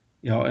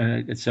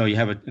 And so you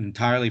have an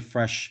entirely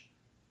fresh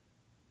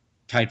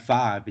tight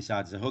five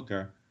besides the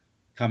hooker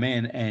come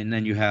in, and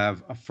then you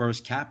have a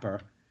first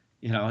capper.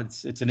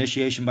 It's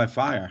initiation by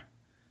fire.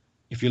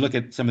 If you look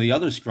at some of the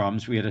other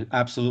scrums, we had an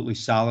absolutely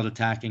solid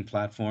attacking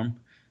platform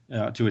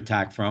to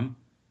attack from.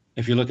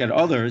 If you look at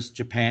others,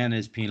 Japan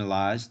is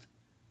penalized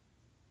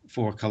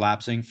for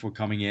collapsing, for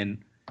coming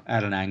in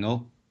at an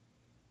angle.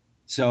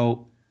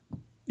 So,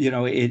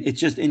 it's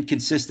just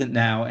inconsistent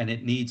now, and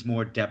it needs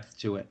more depth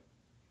to it.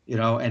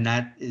 And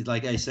that is,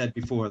 like I said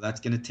before, that's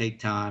going to take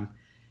time,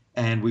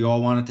 and we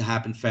all want it to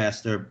happen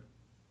faster,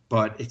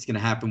 but it's going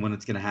to happen when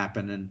it's going to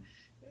happen. And,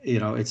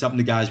 it's something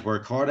the guys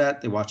work hard at.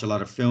 They watch a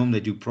lot of film.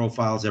 They do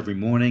profiles every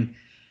morning.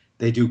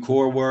 They do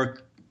core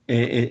work.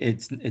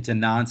 It's a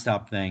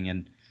nonstop thing.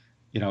 And,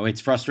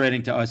 it's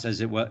frustrating to us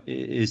as it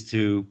is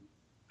to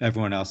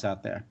everyone else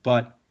out there.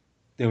 But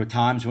there were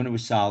times when it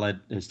was solid.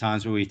 There's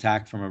times where we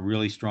attacked from a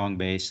really strong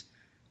base,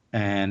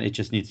 and it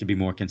just needs to be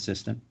more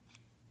consistent.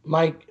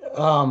 Mike,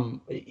 I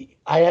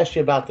asked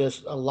you about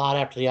this a lot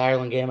after the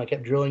Ireland game. I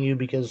kept drilling you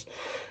because,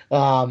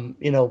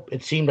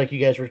 it seemed like you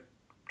guys were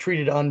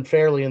treated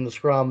unfairly in the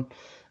scrum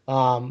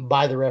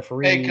by the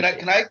referee. Hey,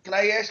 can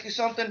I ask you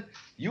something?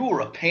 You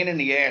were a pain in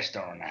the ass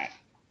during that.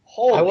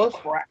 Holy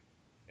crap!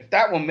 If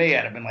that were me,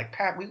 I'd have been like,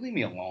 Pat, will you leave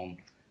me alone?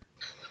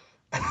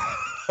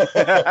 Well,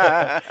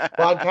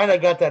 I kind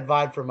of got that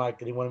vibe from Mike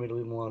that he wanted me to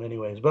leave him alone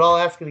anyways. But I'll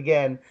ask it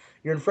again.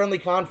 You're in friendly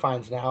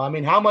confines now. I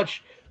mean, how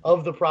much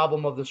of the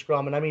problem of the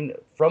scrum, and I mean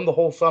from the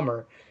whole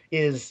summer,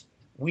 is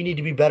we need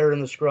to be better in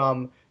the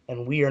scrum,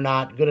 and we are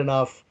not good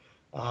enough,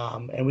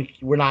 and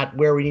we're not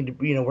where we need to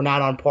be. We're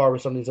not on par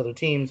with some of these other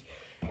teams.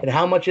 And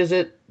how much is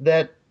it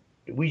that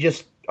we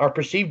just are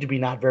perceived to be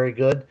not very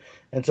good,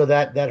 and so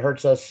that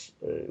hurts us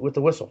with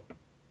the whistle?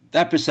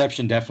 That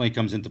perception definitely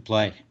comes into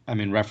play. I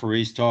mean,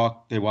 referees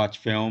talk, they watch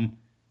film,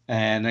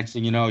 and next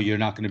thing you know, you're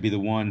not going to be the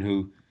one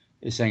who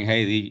is saying,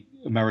 hey, the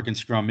American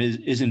scrum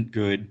isn't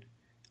good.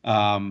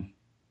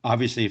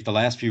 Obviously, if the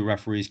last few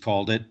referees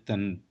called it,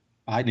 then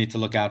I need to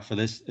look out for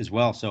this as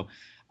well. So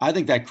I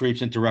think that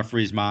creeps into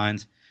referees'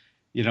 minds.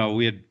 We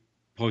had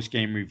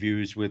post-game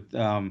reviews with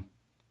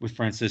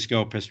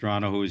Francisco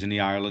Pastrana, who was in the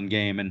Ireland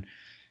game, and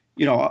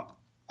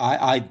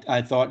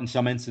I thought in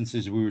some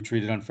instances we were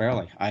treated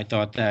unfairly. I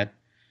thought that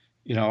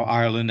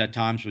Ireland at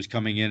times was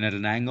coming in at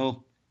an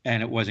angle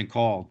and it wasn't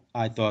called.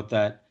 I thought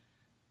that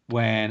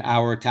when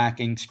our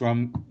attacking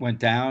scrum went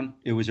down,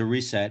 it was a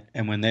reset,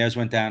 and when theirs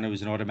went down, it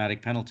was an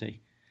automatic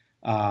penalty.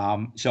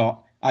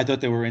 So I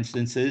thought there were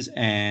instances,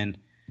 and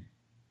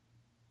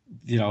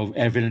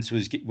evidence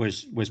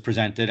was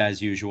presented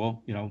as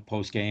usual,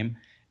 post game,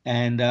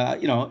 and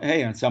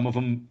hey, on some of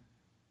them,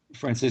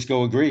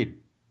 Francisco agreed,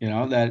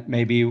 that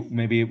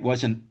maybe it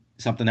wasn't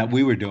something that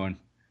we were doing,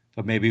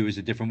 but maybe it was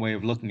a different way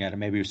of looking at it.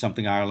 Maybe it was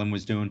something Ireland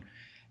was doing,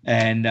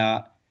 and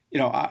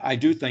I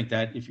do think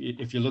that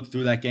if you look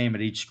through that game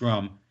at each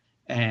scrum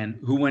and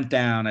who went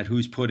down at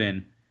who's put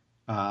in,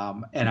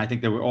 and I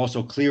think there were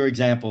also clear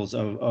examples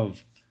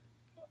of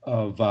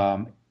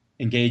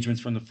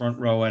engagements from the front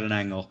row at an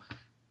angle.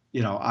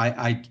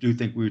 I do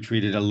think we were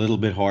treated a little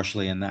bit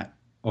harshly in that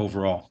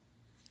overall.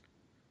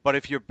 But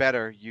if you're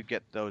better, you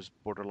get those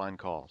borderline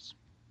calls.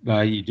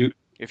 You do.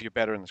 If you're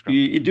better in the scrum,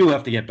 you do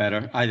have to get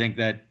better. I think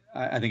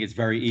it's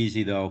very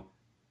easy though,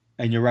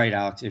 and you're right,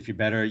 Alex. If you're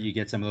better, you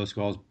get some of those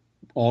calls.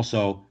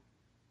 Also,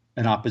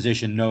 an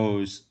opposition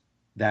knows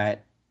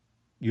that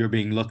you're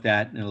being looked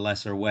at in a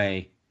lesser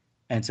way,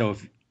 and so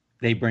if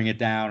they bring it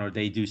down or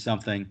they do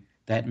something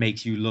that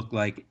makes you look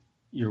like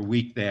you're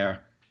weak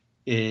there,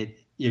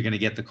 you're going to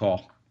get the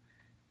call.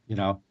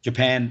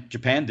 Japan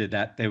did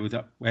that. They were,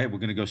 hey, we're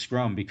going to go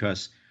scrum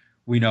because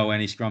we know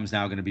any scrum's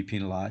now going to be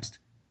penalized.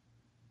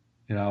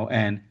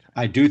 And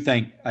I do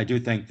think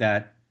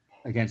that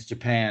against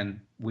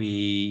Japan,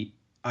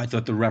 I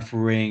thought the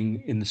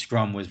refereeing in the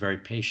scrum was very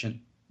patient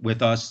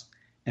with us,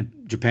 and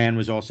Japan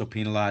was also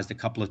penalized a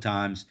couple of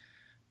times.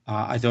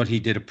 I thought he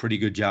did a pretty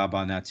good job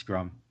on that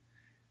scrum.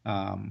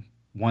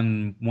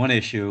 One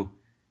issue,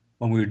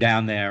 when we were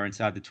down there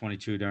inside the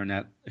 22 during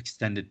that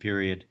extended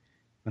period,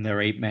 when their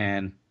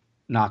 8-man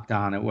knocked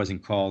on, it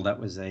wasn't called. That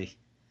was a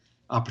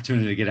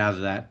opportunity to get out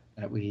of that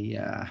we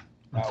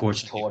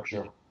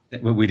unfortunately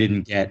we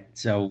didn't get.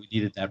 So we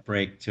needed that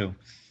break too.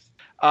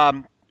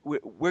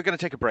 We're going to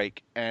take a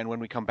break, and when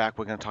we come back,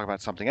 we're going to talk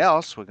about something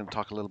else. We're going to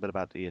talk a little bit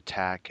about the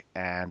attack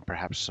and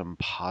perhaps some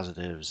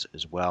positives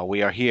as well.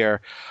 We are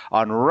here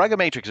on Rugby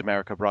Matrix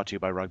America, brought to you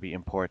by Rugby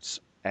Imports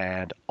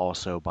and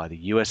also by the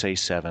USA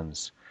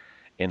Sevens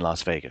in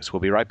Las Vegas. We'll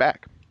be right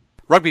back.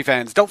 Rugby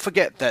fans, don't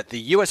forget that the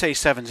USA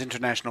Sevens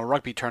International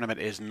Rugby Tournament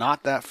is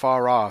not that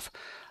far off.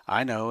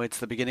 I know it's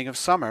the beginning of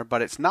summer,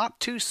 but it's not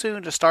too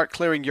soon to start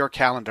clearing your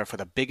calendar for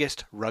the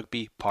biggest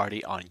rugby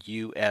party on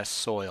U.S.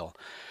 soil.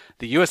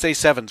 The USA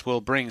Sevens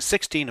will bring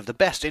 16 of the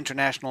best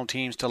international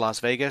teams to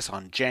Las Vegas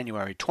on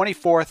January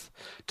 24th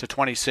to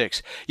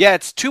 26th. Yeah,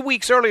 it's 2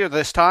 weeks earlier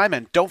this time,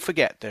 and don't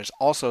forget, there's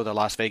also the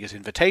Las Vegas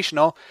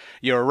Invitational.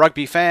 You're a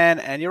rugby fan,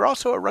 and you're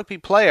also a rugby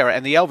player,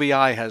 and the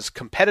LVI has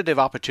competitive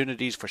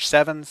opportunities for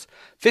 7s,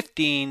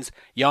 15s,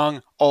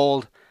 young,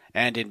 old,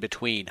 and in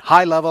between,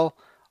 high level,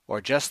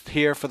 or just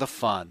here for the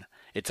fun.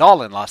 It's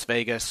all in Las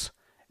Vegas.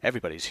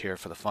 Everybody's here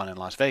for the fun in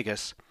Las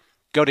Vegas.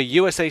 Go to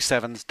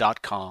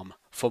USA7s.com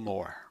for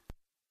more.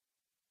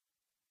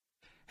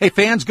 Hey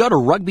fans, go to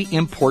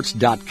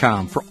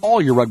rugbyimports.com for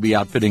all your rugby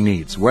outfitting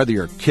needs. Whether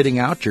you're kitting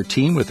out your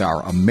team with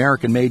our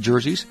American-made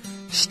jerseys,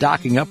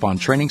 stocking up on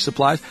training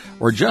supplies,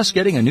 or just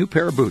getting a new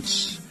pair of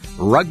boots,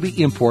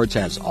 Rugby Imports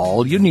has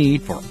all you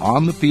need for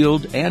on the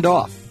field and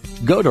off.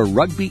 Go to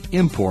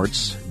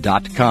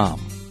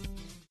rugbyimports.com.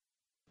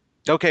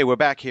 Okay, we're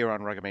back here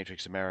on Rugby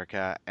Matrix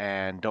America,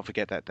 and don't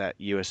forget that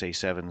USA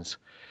Sevens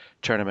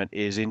tournament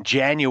is in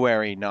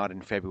January, not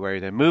in February.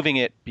 They're moving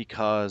it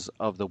because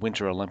of the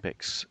Winter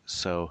Olympics.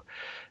 So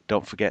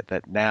don't forget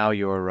that now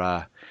you're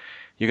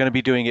going to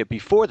be doing it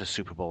before the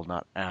Super Bowl,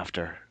 not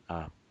after.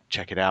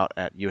 Check it out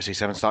at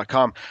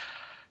USA7s.com.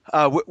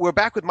 We're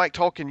back with Mike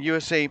Tolkin,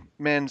 USA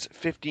Men's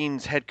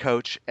 15s head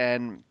coach,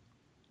 and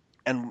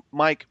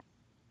Mike,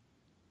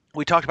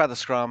 we talked about the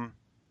scrum.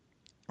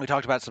 We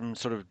talked about some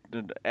sort of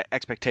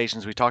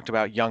expectations. We talked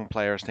about young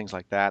players, things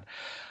like that.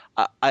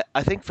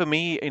 I think for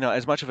me,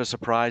 as much of a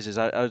surprise as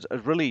I was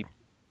really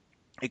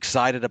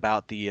excited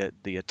about the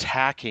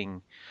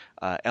attacking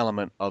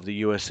element of the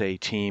USA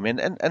team,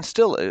 and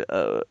still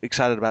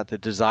excited about the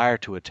desire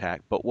to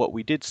attack. But what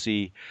we did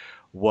see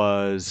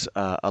was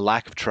a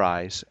lack of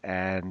tries,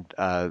 and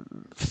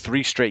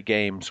 3 straight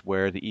games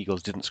where the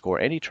Eagles didn't score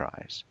any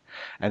tries,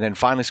 and then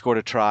finally scored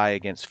a try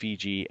against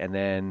Fiji, and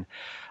then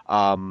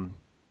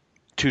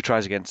 2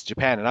 tries against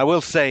Japan. And I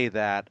will say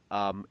that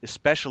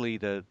especially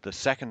the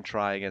second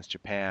try against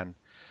Japan,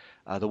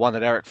 the one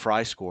that Eric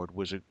Fry scored,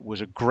 was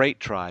a great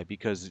try,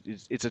 because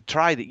it's a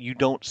try that you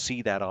don't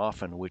see that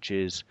often, which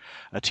is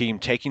a team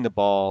taking the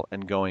ball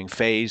and going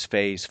phase,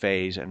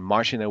 and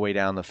marching their way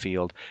down the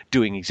field,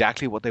 doing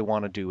exactly what they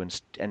want to do,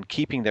 and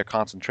keeping their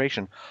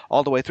concentration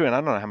all the way through. And I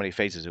don't know how many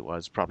phases it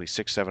was, probably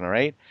 6, 7, or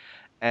 8.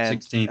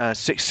 And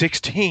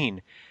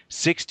 16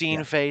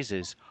 Yeah.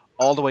 phases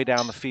all the way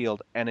down the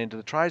field and into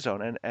the try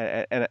zone, and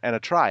a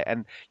try.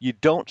 And you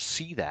don't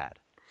see that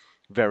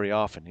very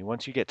often. And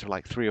once you get to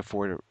like three or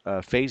four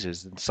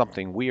phases, then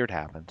something weird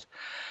happens.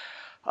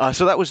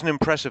 So that was an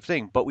impressive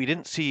thing, but we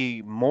didn't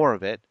see more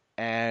of it,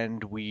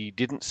 and we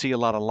didn't see a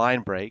lot of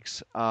line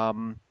breaks.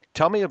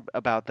 Tell me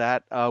about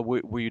that.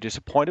 Were you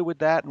disappointed with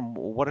that, and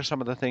what are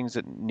some of the things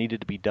that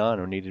needed to be done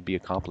or needed to be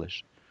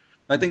accomplished?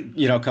 I think,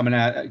 coming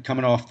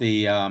off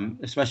the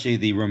especially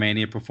the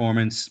Romania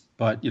performance,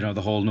 but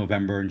the whole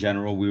November in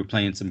general, we were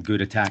playing some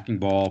good attacking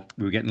ball.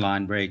 We were getting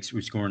line breaks. We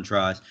were scoring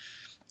tries.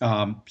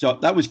 So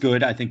that was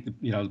good. I think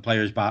the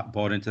players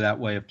bought into that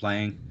way of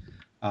playing.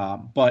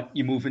 But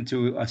you move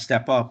into a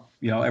step up.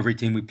 Every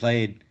team we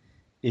played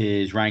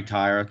is ranked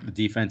higher. The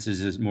defense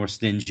is more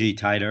stingy,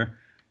 tighter.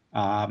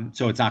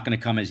 So it's not going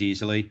to come as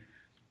easily.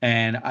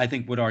 And I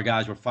think what our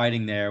guys were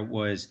fighting there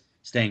was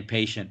staying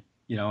patient,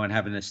 and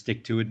having a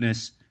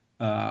stick-to-itness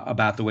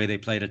about the way they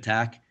played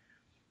attack.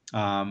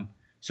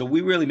 So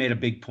we really made a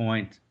big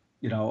point,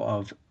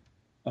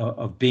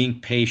 of being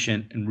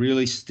patient and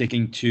really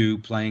sticking to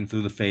playing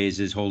through the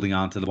phases, holding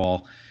on to the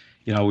ball.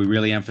 We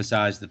really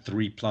emphasized the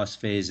 3+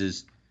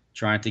 phases,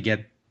 trying to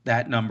get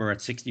that number at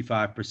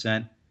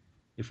 65%.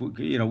 If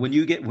we, when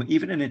you get,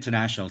 even in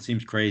international, it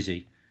seems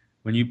crazy.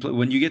 When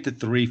you get to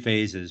 3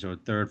 phases or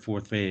third,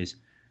 fourth phase,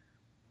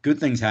 good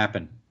things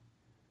happen.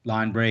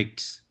 Line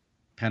breaks,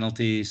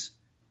 penalties.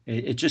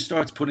 It just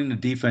starts putting the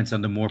defense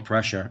under more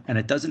pressure, and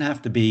it doesn't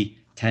have to be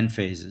 10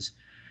 phases.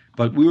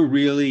 But we were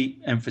really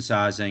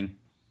emphasizing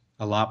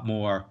a lot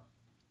more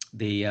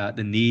the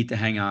need to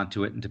hang on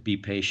to it and to be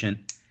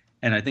patient.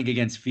 And I think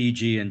against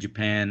Fiji and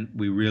Japan,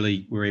 we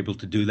really were able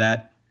to do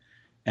that.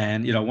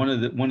 And one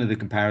of the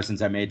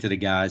comparisons I made to the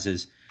guys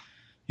is,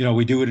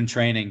 we do it in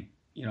training,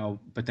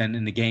 but then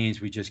in the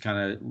games we just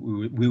kind of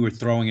we were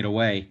throwing it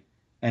away,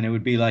 and it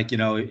would be like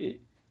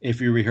if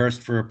you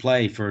rehearsed for a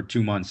play for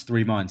 2 months,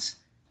 3 months,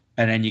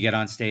 and then you get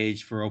on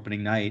stage for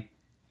opening night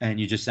and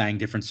you just sang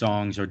different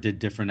songs or did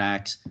different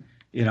acts,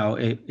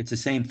 it's the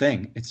same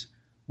thing.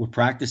 We're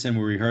practicing,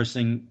 we're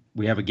rehearsing,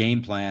 we have a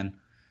game plan,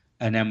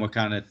 and then we're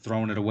kind of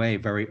throwing it away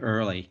very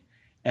early.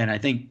 And I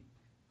think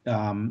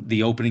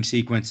the opening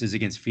sequences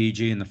against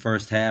Fiji in the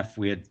first half,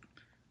 we had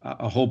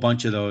a whole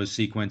bunch of those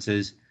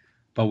sequences,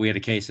 but we had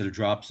a case of the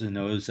drops in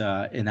those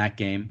in that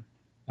game,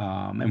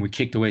 and we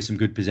kicked away some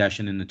good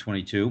possession in the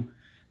 22.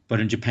 But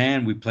in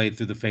Japan, we played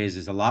through the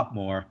phases a lot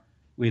more.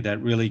 We had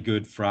that really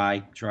good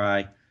Fry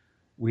try.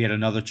 We had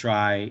another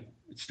try.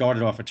 It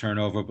started off a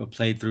turnover, but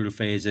played through the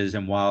phases,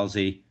 and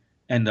Walsey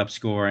ended up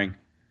scoring.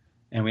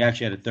 And we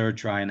actually had a third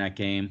try in that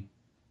game,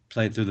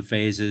 played through the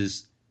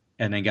phases,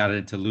 and then got it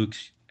into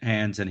Luke's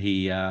hands, and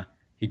he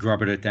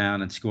grubbered it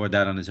down and scored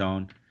that on his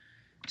own.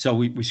 So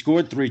we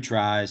scored 3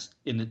 tries.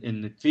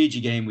 In the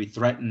Fiji game, we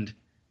threatened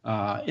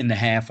in the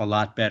half a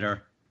lot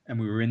better, and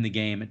we were in the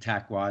game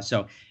attack-wise.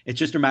 So it's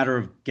just a matter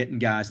of getting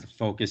guys to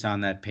focus on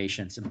that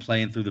patience and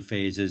playing through the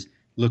phases,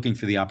 looking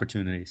for the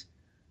opportunities.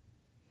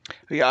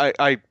 Yeah,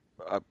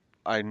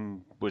 I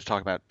was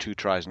talking about 2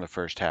 tries in the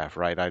first half,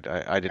 right?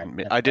 I didn't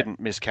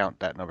miscount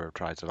that number of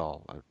tries at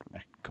all,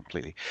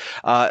 completely.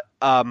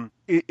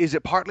 Is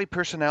it partly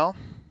personnel?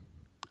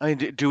 I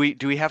mean, do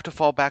we have to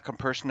fall back on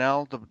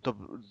personnel?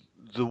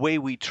 The way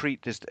we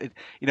treat this,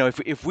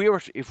 if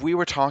we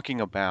were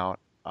talking about,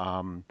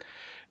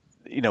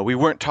 we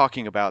weren't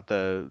talking about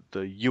the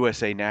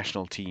USA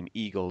national team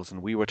Eagles,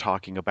 and we were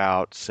talking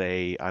about,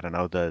 say, I don't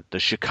know, the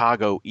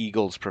Chicago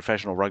Eagles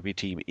professional rugby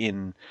team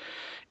in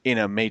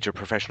a major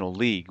professional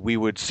league, we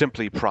would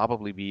simply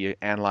probably be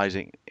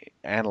analyzing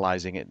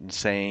it and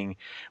saying,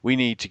 we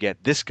need to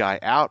get this guy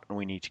out and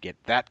we need to get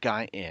that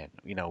guy in.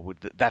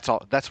 That's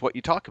all. That's what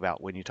you talk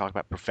about when you talk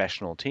about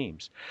professional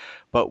teams.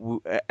 But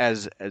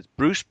as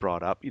Bruce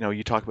brought up,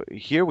 we talk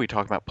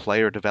about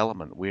player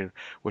development. We're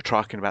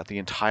talking about the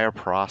entire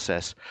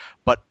process.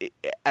 But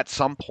at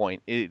some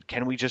point,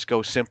 can we just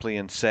go simply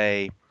and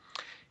say,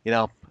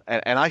 and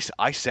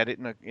I said it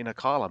in a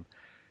column.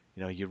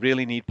 You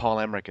really need Paul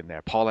Emmerich in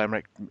there. Paul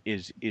Emmerich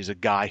is a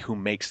guy who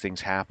makes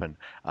things happen.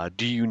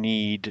 Do you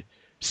need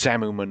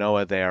Samu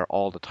Manoa there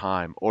all the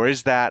time, or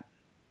is that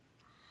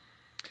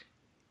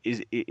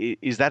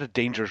a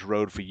dangerous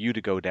road for you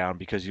to go down,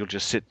 because you'll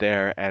just sit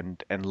there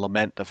and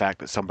lament the fact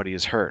that somebody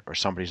is hurt or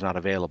somebody's not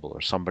available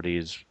or somebody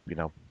is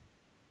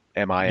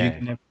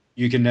MIA?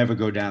 You can never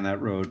go down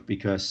that road,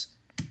 because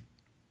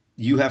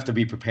you have to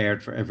be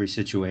prepared for every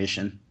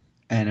situation.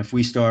 And if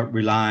we start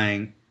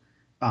relying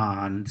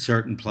on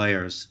certain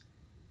players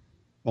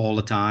all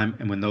the time,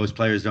 and when those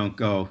players don't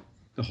go,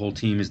 the whole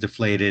team is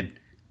deflated.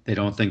 They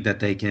don't think that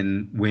they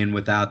can win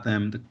without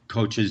them. The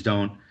coaches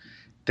don't.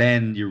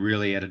 Then you're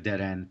really at a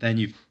dead end. Then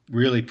you've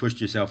really pushed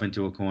yourself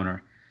into a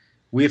corner.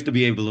 We have to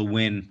be able to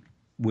win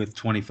with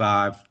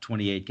 25,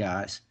 28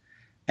 guys.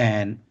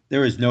 And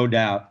there is no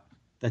doubt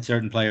that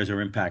certain players are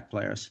impact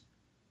players.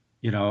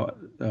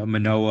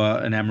 Manoa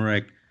and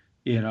Emmerich,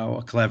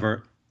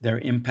 Clever, they're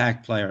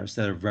impact players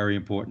that are very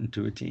important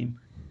to a team.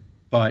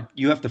 But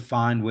you have to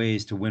find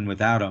ways to win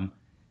without them,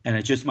 and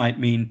it just might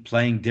mean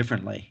playing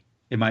differently.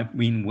 It might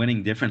mean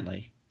winning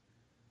differently.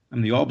 I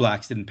mean, the All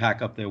Blacks didn't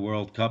pack up their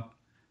World Cup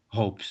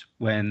hopes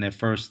when their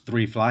first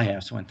 3 fly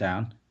halves went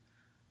down.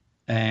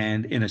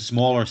 And in a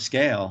smaller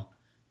scale,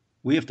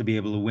 we have to be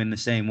able to win the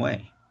same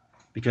way,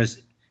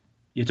 because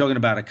you're talking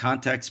about a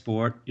contact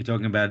sport, you're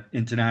talking about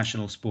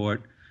international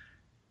sport,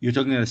 you're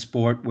talking about a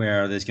sport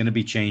where there's going to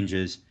be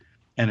changes,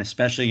 and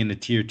especially in the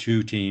tier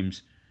 2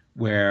 teams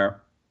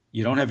where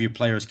you don't have your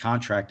players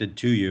contracted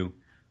to you,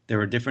 there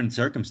are different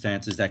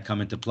circumstances that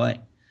come into play.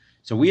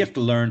 So we have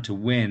to learn to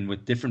win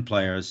with different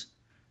players,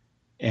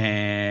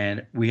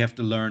 and we have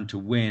to learn to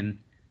win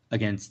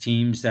against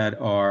teams that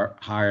are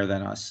higher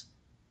than us.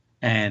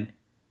 And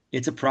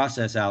it's a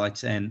process,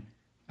 Alex. And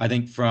I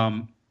think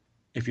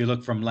if you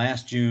look from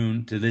last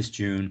June to this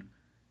June,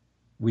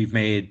 we've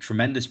made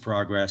tremendous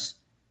progress.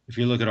 If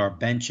you look at our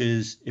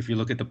benches, if you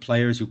look at the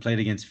players who played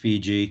against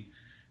Fiji,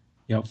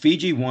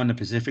 Fiji won the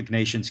Pacific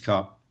Nations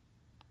Cup.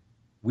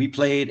 We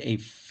played a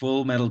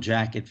full metal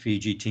jacket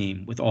Fiji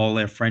team with all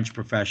their French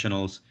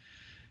professionals.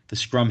 The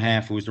scrum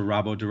half, who was the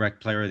Rabo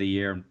Direct Player of the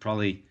Year, and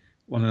probably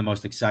one of the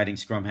most exciting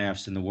scrum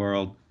halves in the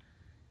world.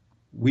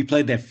 We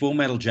played that full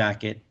metal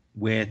jacket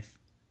with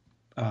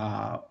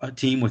a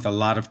team with a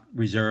lot of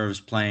reserves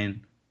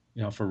playing,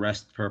 for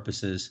rest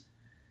purposes.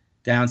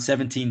 Down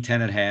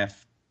 17-10 at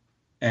half,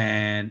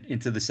 and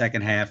into the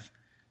second half,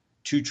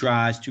 2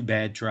 tries, 2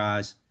 bad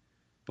tries.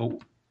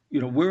 But,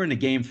 we're in the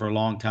game for a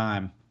long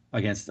time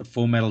against a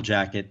full metal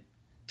jacket,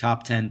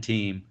 top 10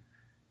 team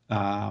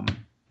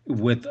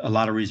with a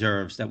lot of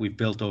reserves that we've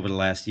built over the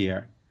last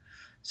year.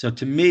 So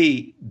to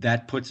me,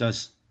 that puts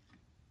us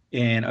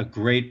in a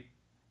great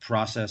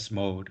process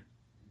mode.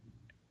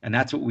 And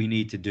that's what we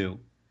need to do.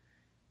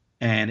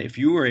 And if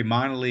you were a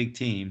minor league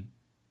team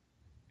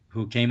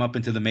who came up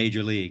into the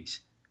major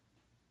leagues,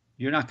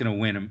 you're not going to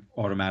win them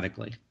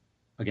automatically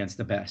against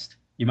the best.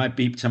 You might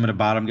beat some of the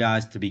bottom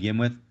guys to begin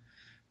with,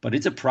 but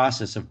it's a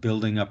process of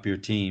building up your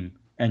team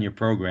and your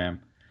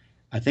program.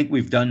 I think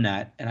we've done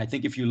that. And I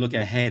think if you look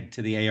ahead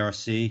to the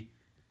ARC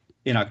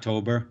in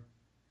October,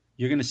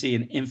 you're going to see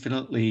an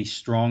infinitely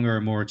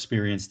stronger, more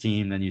experienced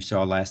team than you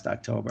saw last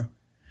October.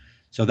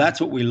 So that's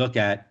what we look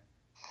at.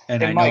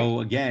 And I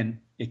know,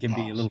 again, it can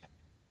be a little,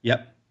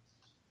 yep.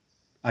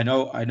 I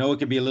know it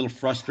can be a little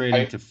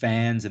frustrating to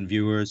fans and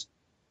viewers,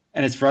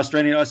 and it's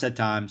frustrating to us at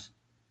times,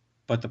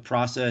 but the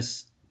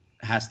process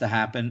has to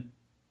happen,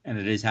 and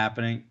it is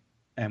happening,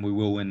 and we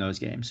will win those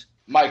games.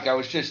 Mike, I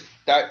was just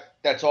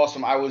that's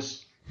awesome.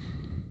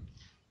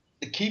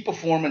 The key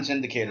performance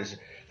indicators,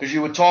 because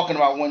you were talking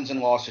about wins and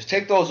losses.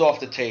 Take those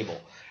off the table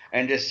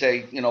and just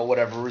say,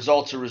 whatever,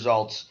 results are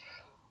results.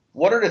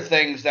 What are the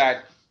things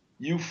that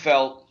you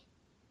felt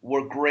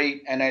were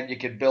great and that you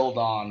could build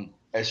on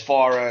as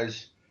far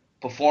as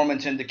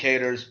performance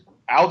indicators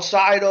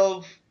outside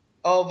of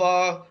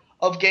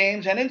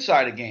games and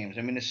inside of games?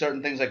 I mean, there's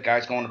certain things like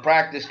guys going to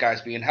practice,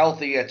 guys being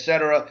healthy,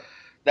 etc.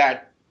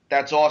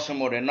 That's awesome,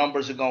 or their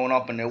numbers are going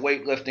up and their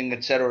weightlifting,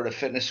 etc., the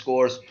fitness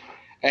scores.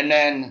 And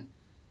then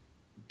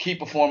key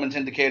performance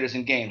indicators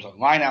in games, like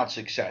line-out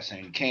success.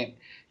 And you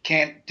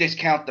can't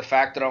discount the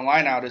fact that our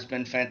line-out has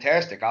been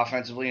fantastic,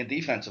 offensively and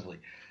defensively.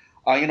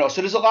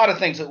 So there's a lot of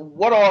things.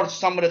 What are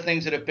some of the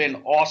things that have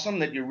been awesome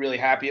that you're really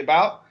happy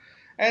about,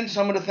 and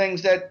some of the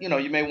things that you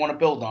may want to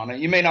build on?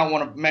 You may not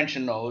want to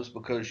mention those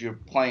because you're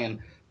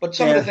playing, but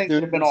some of the things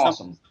that have been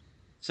awesome.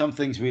 Some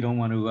things we don't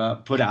want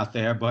to put out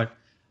there, but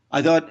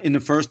I thought in the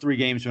first 3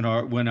 games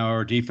when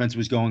our defense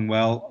was going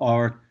well,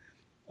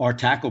 our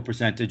tackle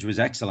percentage was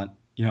excellent.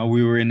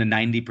 We were in the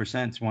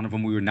 90%. One of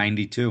them we were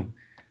 92.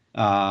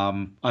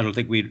 I don't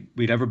think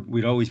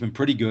we'd always been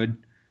pretty good,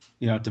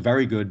 to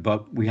very good,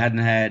 but we hadn't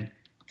had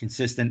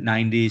consistent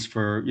 90s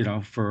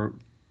for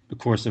the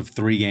course of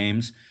 3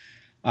 games.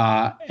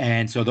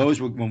 And so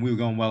those were, when we were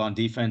going well on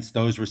defense,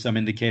 those were some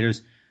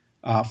indicators.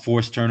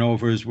 Forced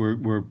turnovers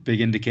were big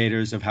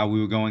indicators of how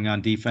we were going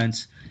on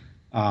defense.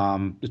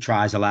 The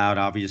tries allowed,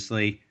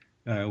 obviously,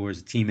 was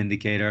a team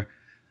indicator.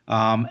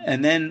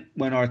 And then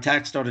when our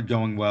attack started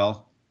going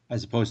well,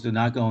 as opposed to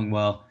not going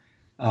well,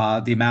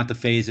 the amount of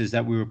phases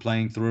that we were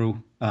playing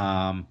through,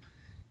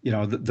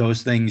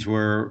 those things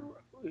were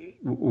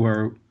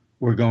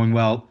going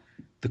well.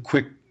 The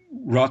quick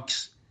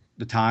rucks,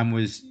 the time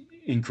was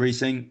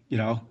increasing,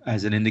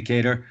 as an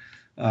indicator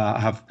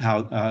of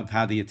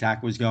how the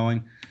attack was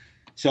going.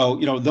 So,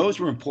 those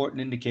were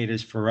important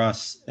indicators for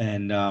us.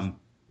 And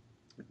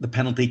the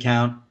penalty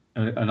count,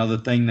 another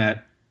thing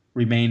that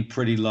remained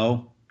pretty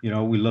low.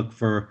 We look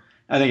for,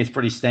 I think it's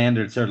pretty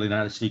standard, certainly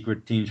not a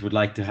secret. Teams would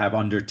like to have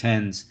under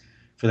 10s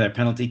for their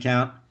penalty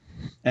count.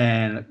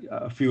 And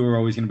a few are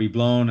always going to be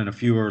blown and a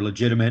few are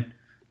legitimate.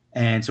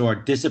 And so our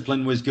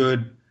discipline was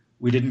good.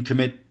 We didn't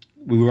commit.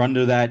 We were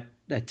under that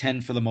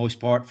 10 for the most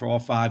part for all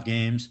 5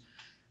 games.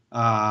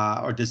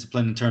 Our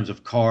discipline in terms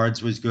of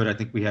cards was good. I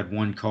think we had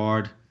 1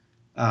 card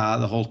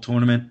the whole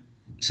tournament.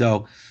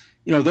 So,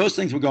 those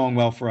things were going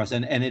well for us.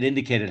 And it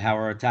indicated how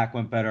our attack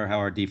went better, how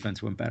our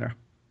defense went better.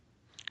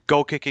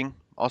 Goal kicking,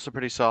 also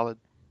pretty solid.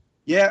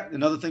 Yeah,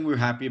 another thing we were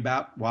happy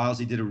about.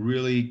 Wilesy did a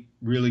really,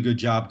 really good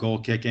job goal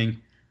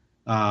kicking.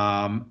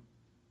 And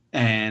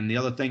the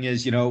other thing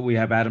is, we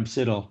have Adam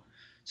Siddle,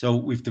 So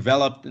we've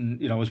developed,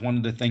 and it was one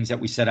of the things that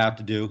we set out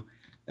to do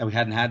that we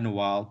hadn't had in a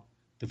while.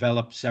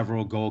 Develop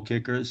several goal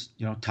kickers,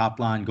 top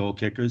line goal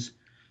kickers.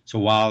 So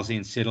Wilesy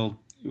and Siddle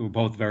were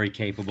both very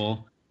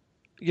capable.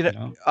 You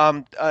know,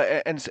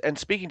 and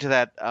speaking to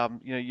that,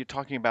 you're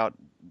talking about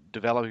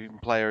developing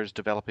players,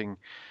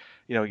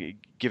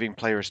 giving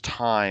players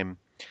time.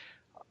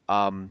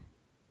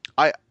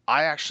 I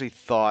actually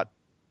thought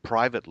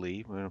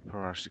privately,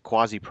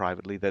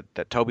 quasi-privately,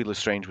 that Toby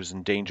Lestrange was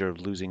in danger of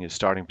losing his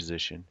starting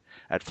position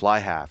at fly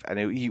half, and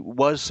he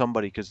was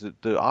somebody because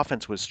the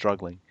offense was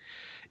struggling.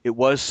 It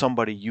was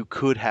somebody you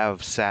could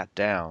have sat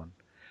down,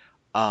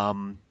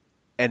 and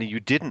you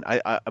didn't.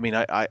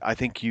 I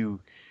think you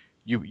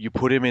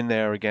put him in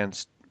there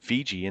against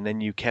Fiji, and then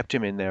you kept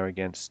him in there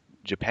against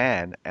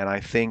Japan. And I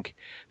think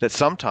that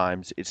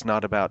sometimes it's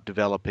not about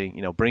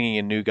developing, bringing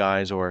in new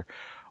guys or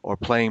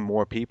playing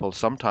more people.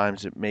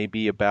 Sometimes it may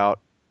be about,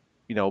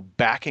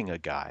 backing a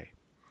guy.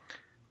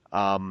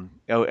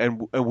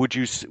 And would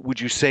you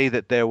say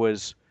that there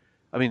was,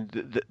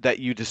 that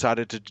you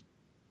decided to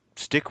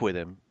stick with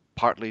him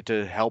partly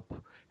to help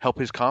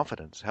his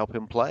confidence, help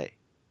him play?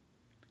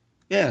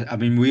 Yeah,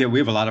 we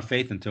have a lot of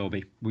faith in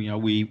Toby.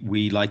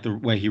 We like the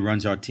way he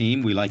runs our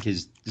team. We like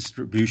his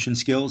distribution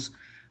skills.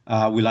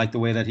 We like the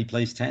way that he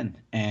plays 10.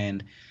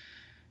 And,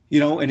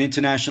 an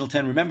international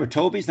 10. Remember,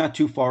 Toby's not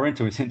too far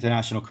into his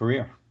international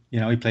career.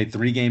 He played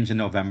 3 games in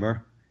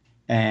November,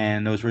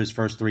 and those were his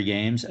first 3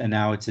 games. And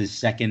now it's his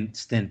second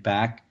stint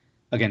back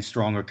against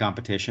stronger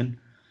competition.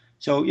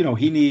 So,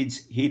 he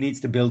needs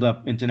to build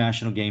up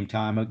international game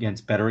time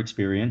against better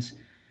experience.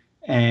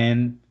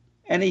 And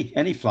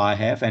any fly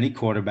half, any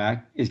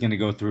quarterback is going to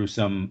go through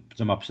some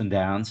ups and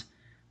downs,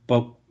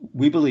 but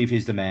we believe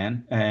he's the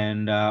man,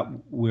 and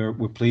we're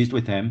pleased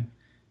with him.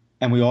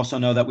 And we also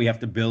know that we have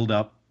to build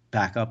up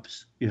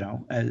backups,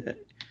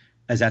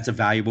 as that's a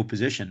valuable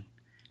position.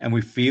 And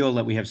we feel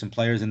that we have some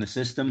players in the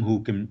system who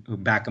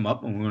back them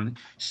up, and we're going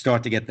to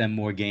start to get them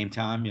more game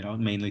time,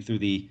 mainly through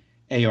the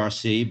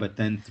ARC, but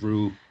then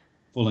through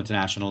full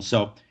international.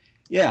 So,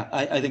 yeah,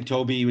 I think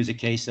Toby was a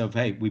case of,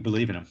 hey, we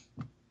believe in him.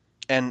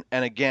 And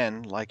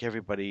again, like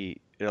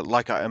everybody,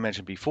 like I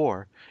mentioned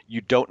before,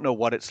 you don't know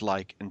what it's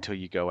like until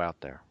you go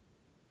out there.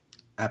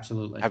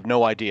 Absolutely. I have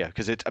no idea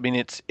because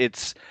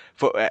it's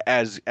for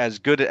as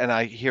good. And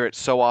I hear it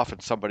so often.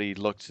 Somebody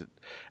looks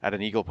at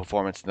an Eagle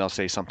performance and they'll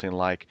say something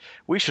like,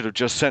 "We should have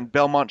just sent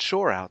Belmont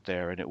Shore out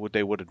there, and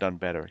they would have done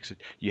better."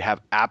 You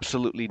have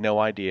absolutely no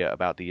idea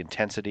about the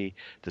intensity,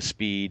 the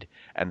speed,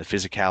 and the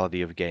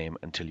physicality of a game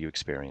until you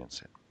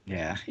experience it.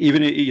 Yeah,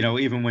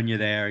 even when you're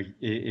there,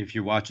 if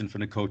you're watching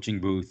from the coaching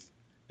booth,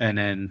 and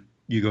then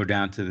you go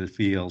down to the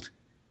field,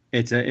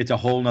 it's a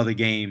whole nother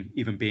game.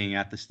 Even being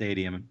at the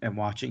stadium and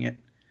watching it,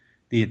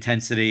 the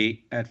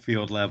intensity at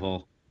field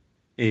level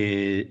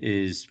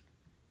is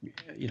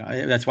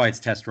that's why it's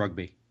test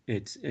rugby.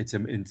 It's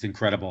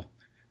incredible,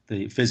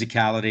 the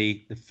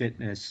physicality, the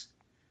fitness,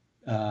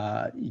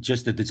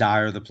 just the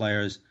desire of the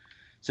players.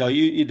 So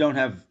you don't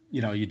have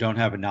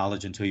a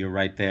knowledge until you're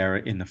right there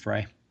in the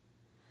fray.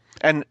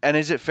 And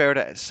is it fair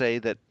to say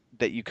that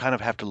you kind of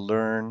have to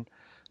learn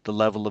the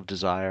level of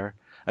desire?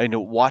 I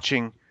know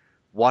watching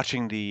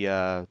the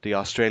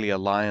Australia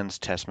Lions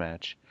test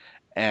match,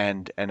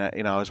 and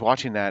I was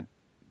watching that,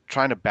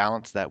 trying to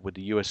balance that with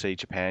the USA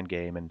Japan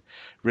game, and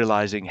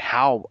realizing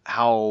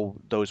how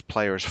those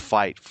players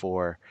fight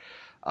for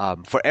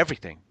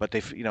everything. But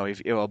if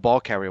a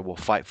ball carrier will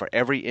fight for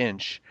every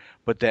inch,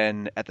 but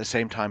then at the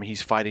same time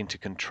he's fighting to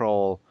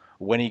control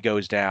when he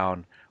goes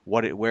down,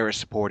 where his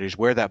support is,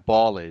 where that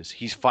ball is.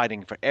 He's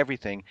fighting for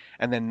everything,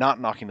 and then not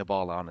knocking the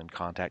ball on in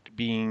contact,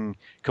 being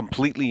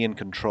completely in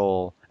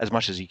control as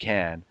much as he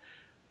can,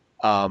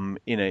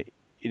 in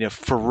a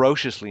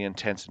ferociously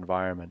intense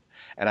environment.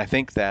 And I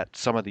think that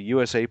some of the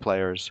USA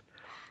players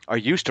are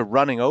used to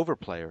running over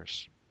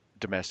players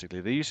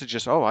domestically. They used to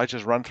just, I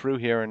just run through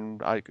here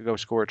and I could go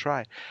score a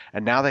try.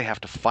 And now they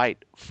have to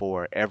fight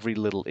for every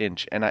little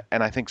inch. And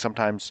I think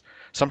sometimes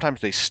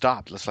they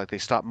stop. It's like they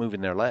stop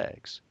moving their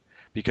legs,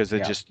 because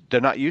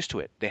they're not used to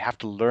it. They have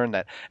to learn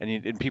that.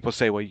 And people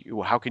say,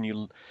 well, how can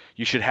you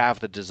should have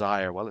the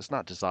desire. Well, it's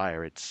not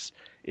desire. It's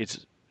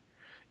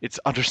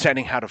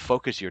understanding how to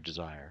focus your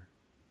desire.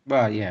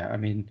 Well, yeah.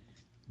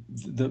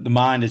 The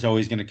mind is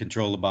always going to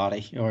control the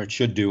body, or it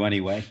should do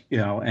anyway,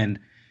 and,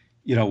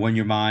 when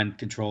your mind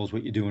controls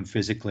what you're doing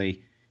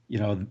physically,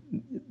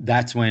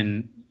 that's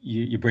when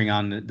you bring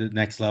on the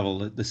next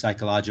level, the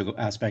psychological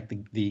aspect,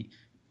 the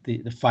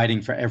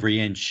fighting for every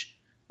inch,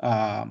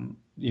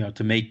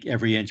 to make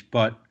every inch,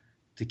 but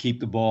to keep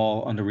the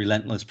ball under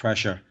relentless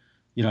pressure.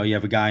 You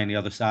have a guy on the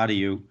other side of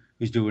you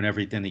who's doing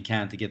everything he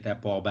can to get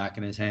that ball back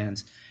in his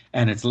hands.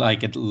 And it's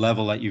like a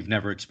level that you've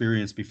never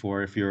experienced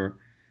before if you're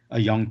a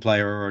young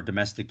player or a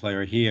domestic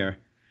player here,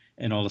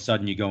 and all of a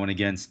sudden you're going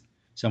against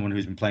someone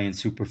who's been playing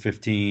Super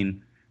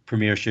 15,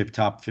 Premiership,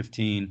 Top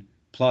 15,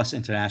 plus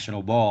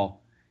international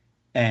ball,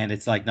 and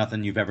it's like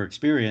nothing you've ever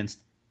experienced.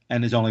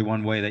 And there's only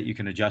one way that you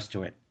can adjust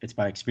to it. It's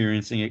by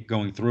experiencing it,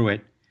 going through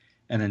it,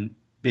 and then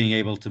being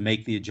able to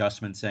make the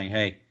adjustment, saying,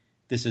 hey,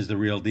 this is the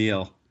real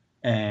deal,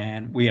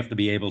 and we have to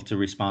be able to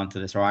respond to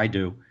this, or I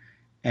do.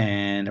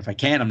 And if I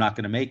can, I'm not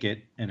going to make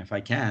it. And if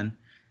I can,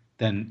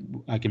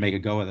 then I can make a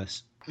go of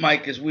this.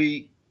 Mike, as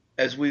we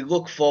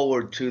look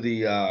forward to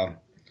the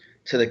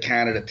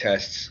Canada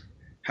tests,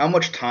 how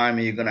much time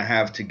are you going to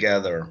have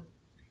together,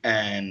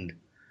 and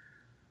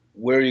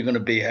where are you going to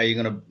be? How are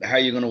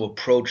you going to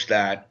approach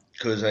that?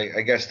 Because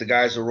I guess the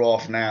guys are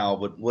off now,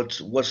 but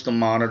what's the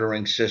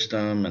monitoring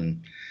system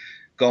and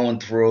going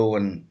through,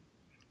 and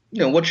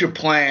what's your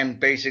plan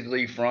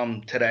basically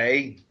from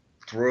today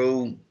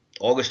through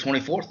August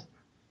 24th?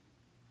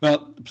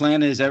 Well, the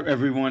plan is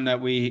everyone that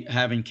we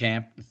have in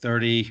camp,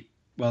 30.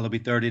 Well, there'll be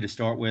 30 to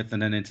start with,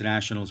 and then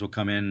internationals will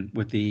come in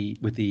with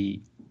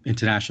the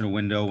international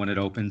window when it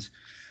opens.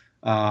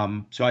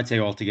 So I'd say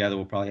altogether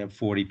we'll probably have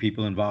 40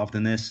 people involved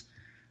in this.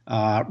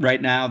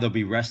 Right now they'll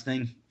be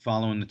resting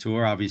following the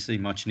tour, obviously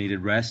much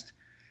needed rest.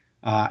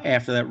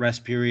 After that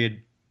rest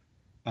period,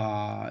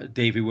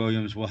 Davey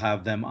Williams will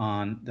have them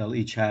on. They'll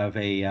each have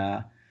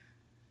a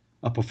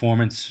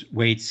performance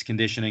weights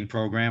conditioning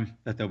program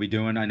that they'll be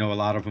doing. I know a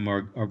lot of them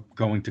are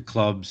going to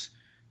clubs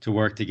to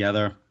work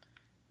together.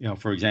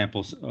 For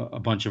example, a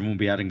bunch of them will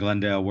be out in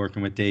Glendale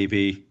working with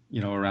Davey,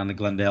 around the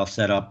Glendale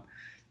setup,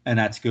 and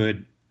that's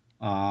good.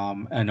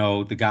 I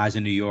know the guys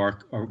in New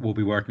York will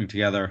be working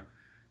together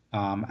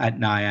at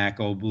Nyack,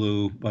 Old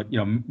Blue, but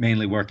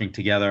mainly working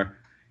together.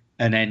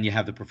 And then you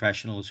have the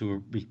professionals who will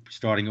be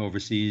starting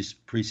overseas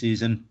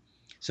preseason,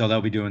 so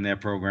they'll be doing their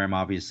program,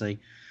 obviously.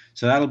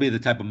 So that'll be the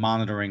type of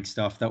monitoring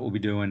stuff that we'll be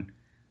doing.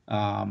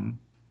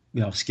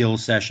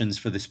 Skills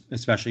sessions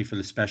especially for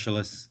the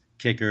specialists,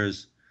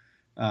 kickers,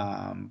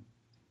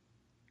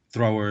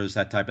 throwers,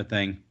 that type of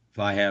thing,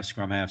 fly halves,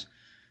 scrum halves.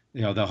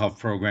 They'll have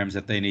programs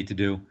that they need to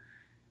do.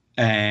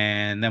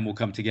 And then we'll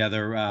come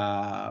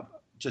together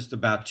just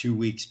about 2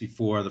 weeks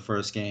before the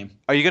first game.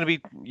 Are you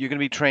going to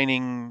be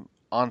training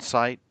on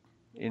site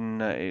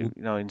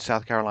in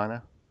South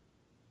Carolina?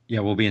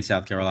 Yeah, we'll be in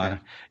South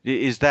Carolina.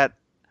 Okay. Is that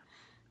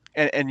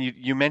and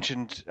you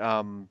mentioned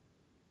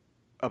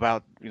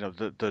about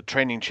the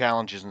training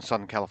challenges in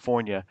Southern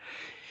California.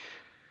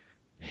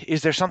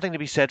 Is there something to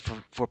be said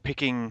for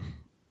picking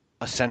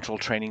a central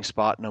training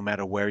spot no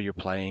matter where you're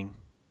playing,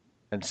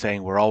 and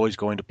saying we're always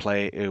going to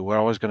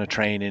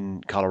train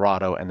in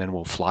Colorado and then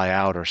we'll fly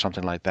out or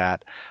something like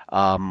that,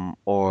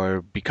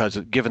 or because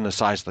given the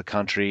size of the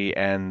country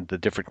and the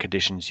different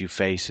conditions you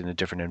face in a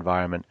different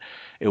environment,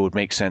 it would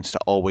make sense to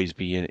always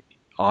be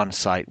on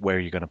site where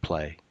you're going to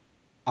play?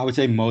 I would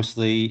say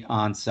mostly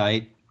on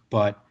site,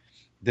 but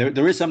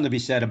there is something to be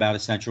said about a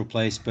central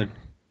place. But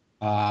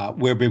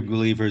we're big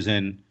believers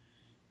in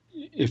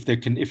if you're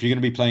going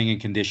to be playing in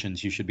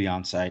conditions, you should be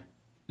on site.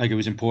 Like, it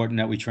was important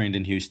that we trained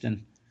in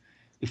Houston.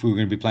 If we were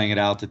going to be playing at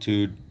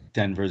altitude,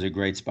 Denver is a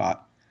great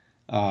spot.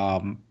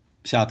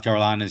 South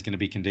Carolina is going to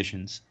be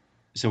conditions,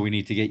 so we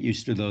need to get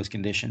used to those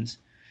conditions.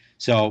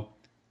 So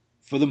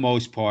for the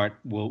most part,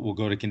 we'll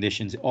go to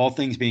conditions. All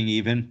things being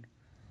even,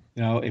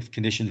 if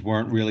conditions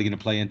weren't really going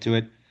to play into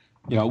it,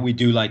 we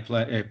do like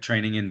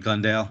training in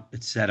Glendale.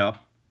 It's set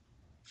up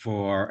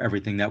for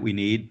everything that we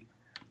need,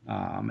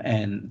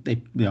 and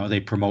they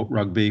promote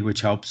rugby,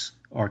 which helps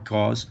our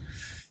cause.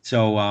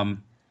 So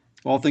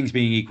all things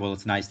being equal,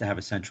 it's nice to have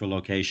a central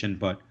location,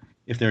 but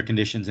if there are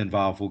conditions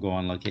involved, we'll go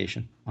on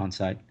location, on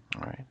site.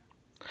 All right.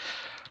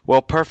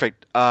 Well,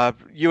 perfect.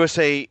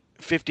 USA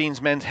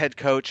 15's men's head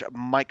coach,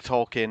 Mike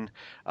Tolkin,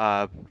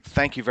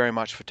 thank you very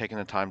much for taking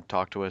the time to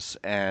talk to us.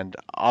 And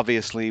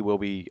obviously, we'll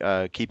be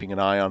keeping an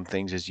eye on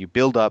things as you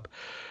build up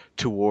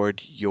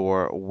toward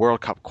your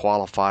World Cup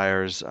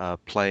qualifiers,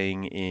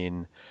 playing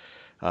in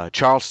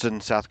Charleston,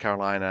 South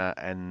Carolina,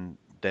 and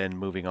then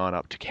moving on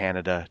up to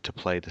Canada to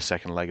play the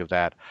second leg of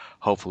that.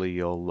 Hopefully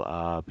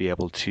you'll be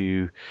able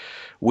to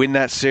win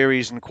that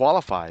series and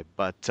qualify,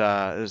 but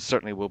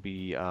certainly we'll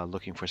be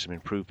looking for some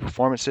improved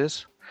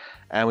performances.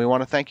 And we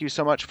want to thank you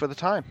so much for the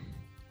time.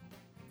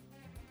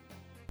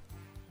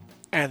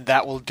 And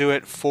that will do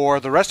it for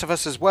the rest of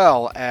us, as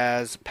well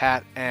as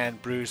Pat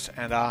and Bruce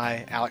and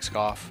I, Alex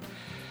Goff,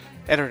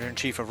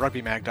 editor-in-chief of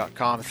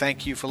RugbyMag.com.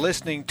 Thank you for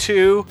listening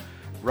to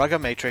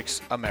Rugga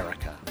Matrix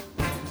America.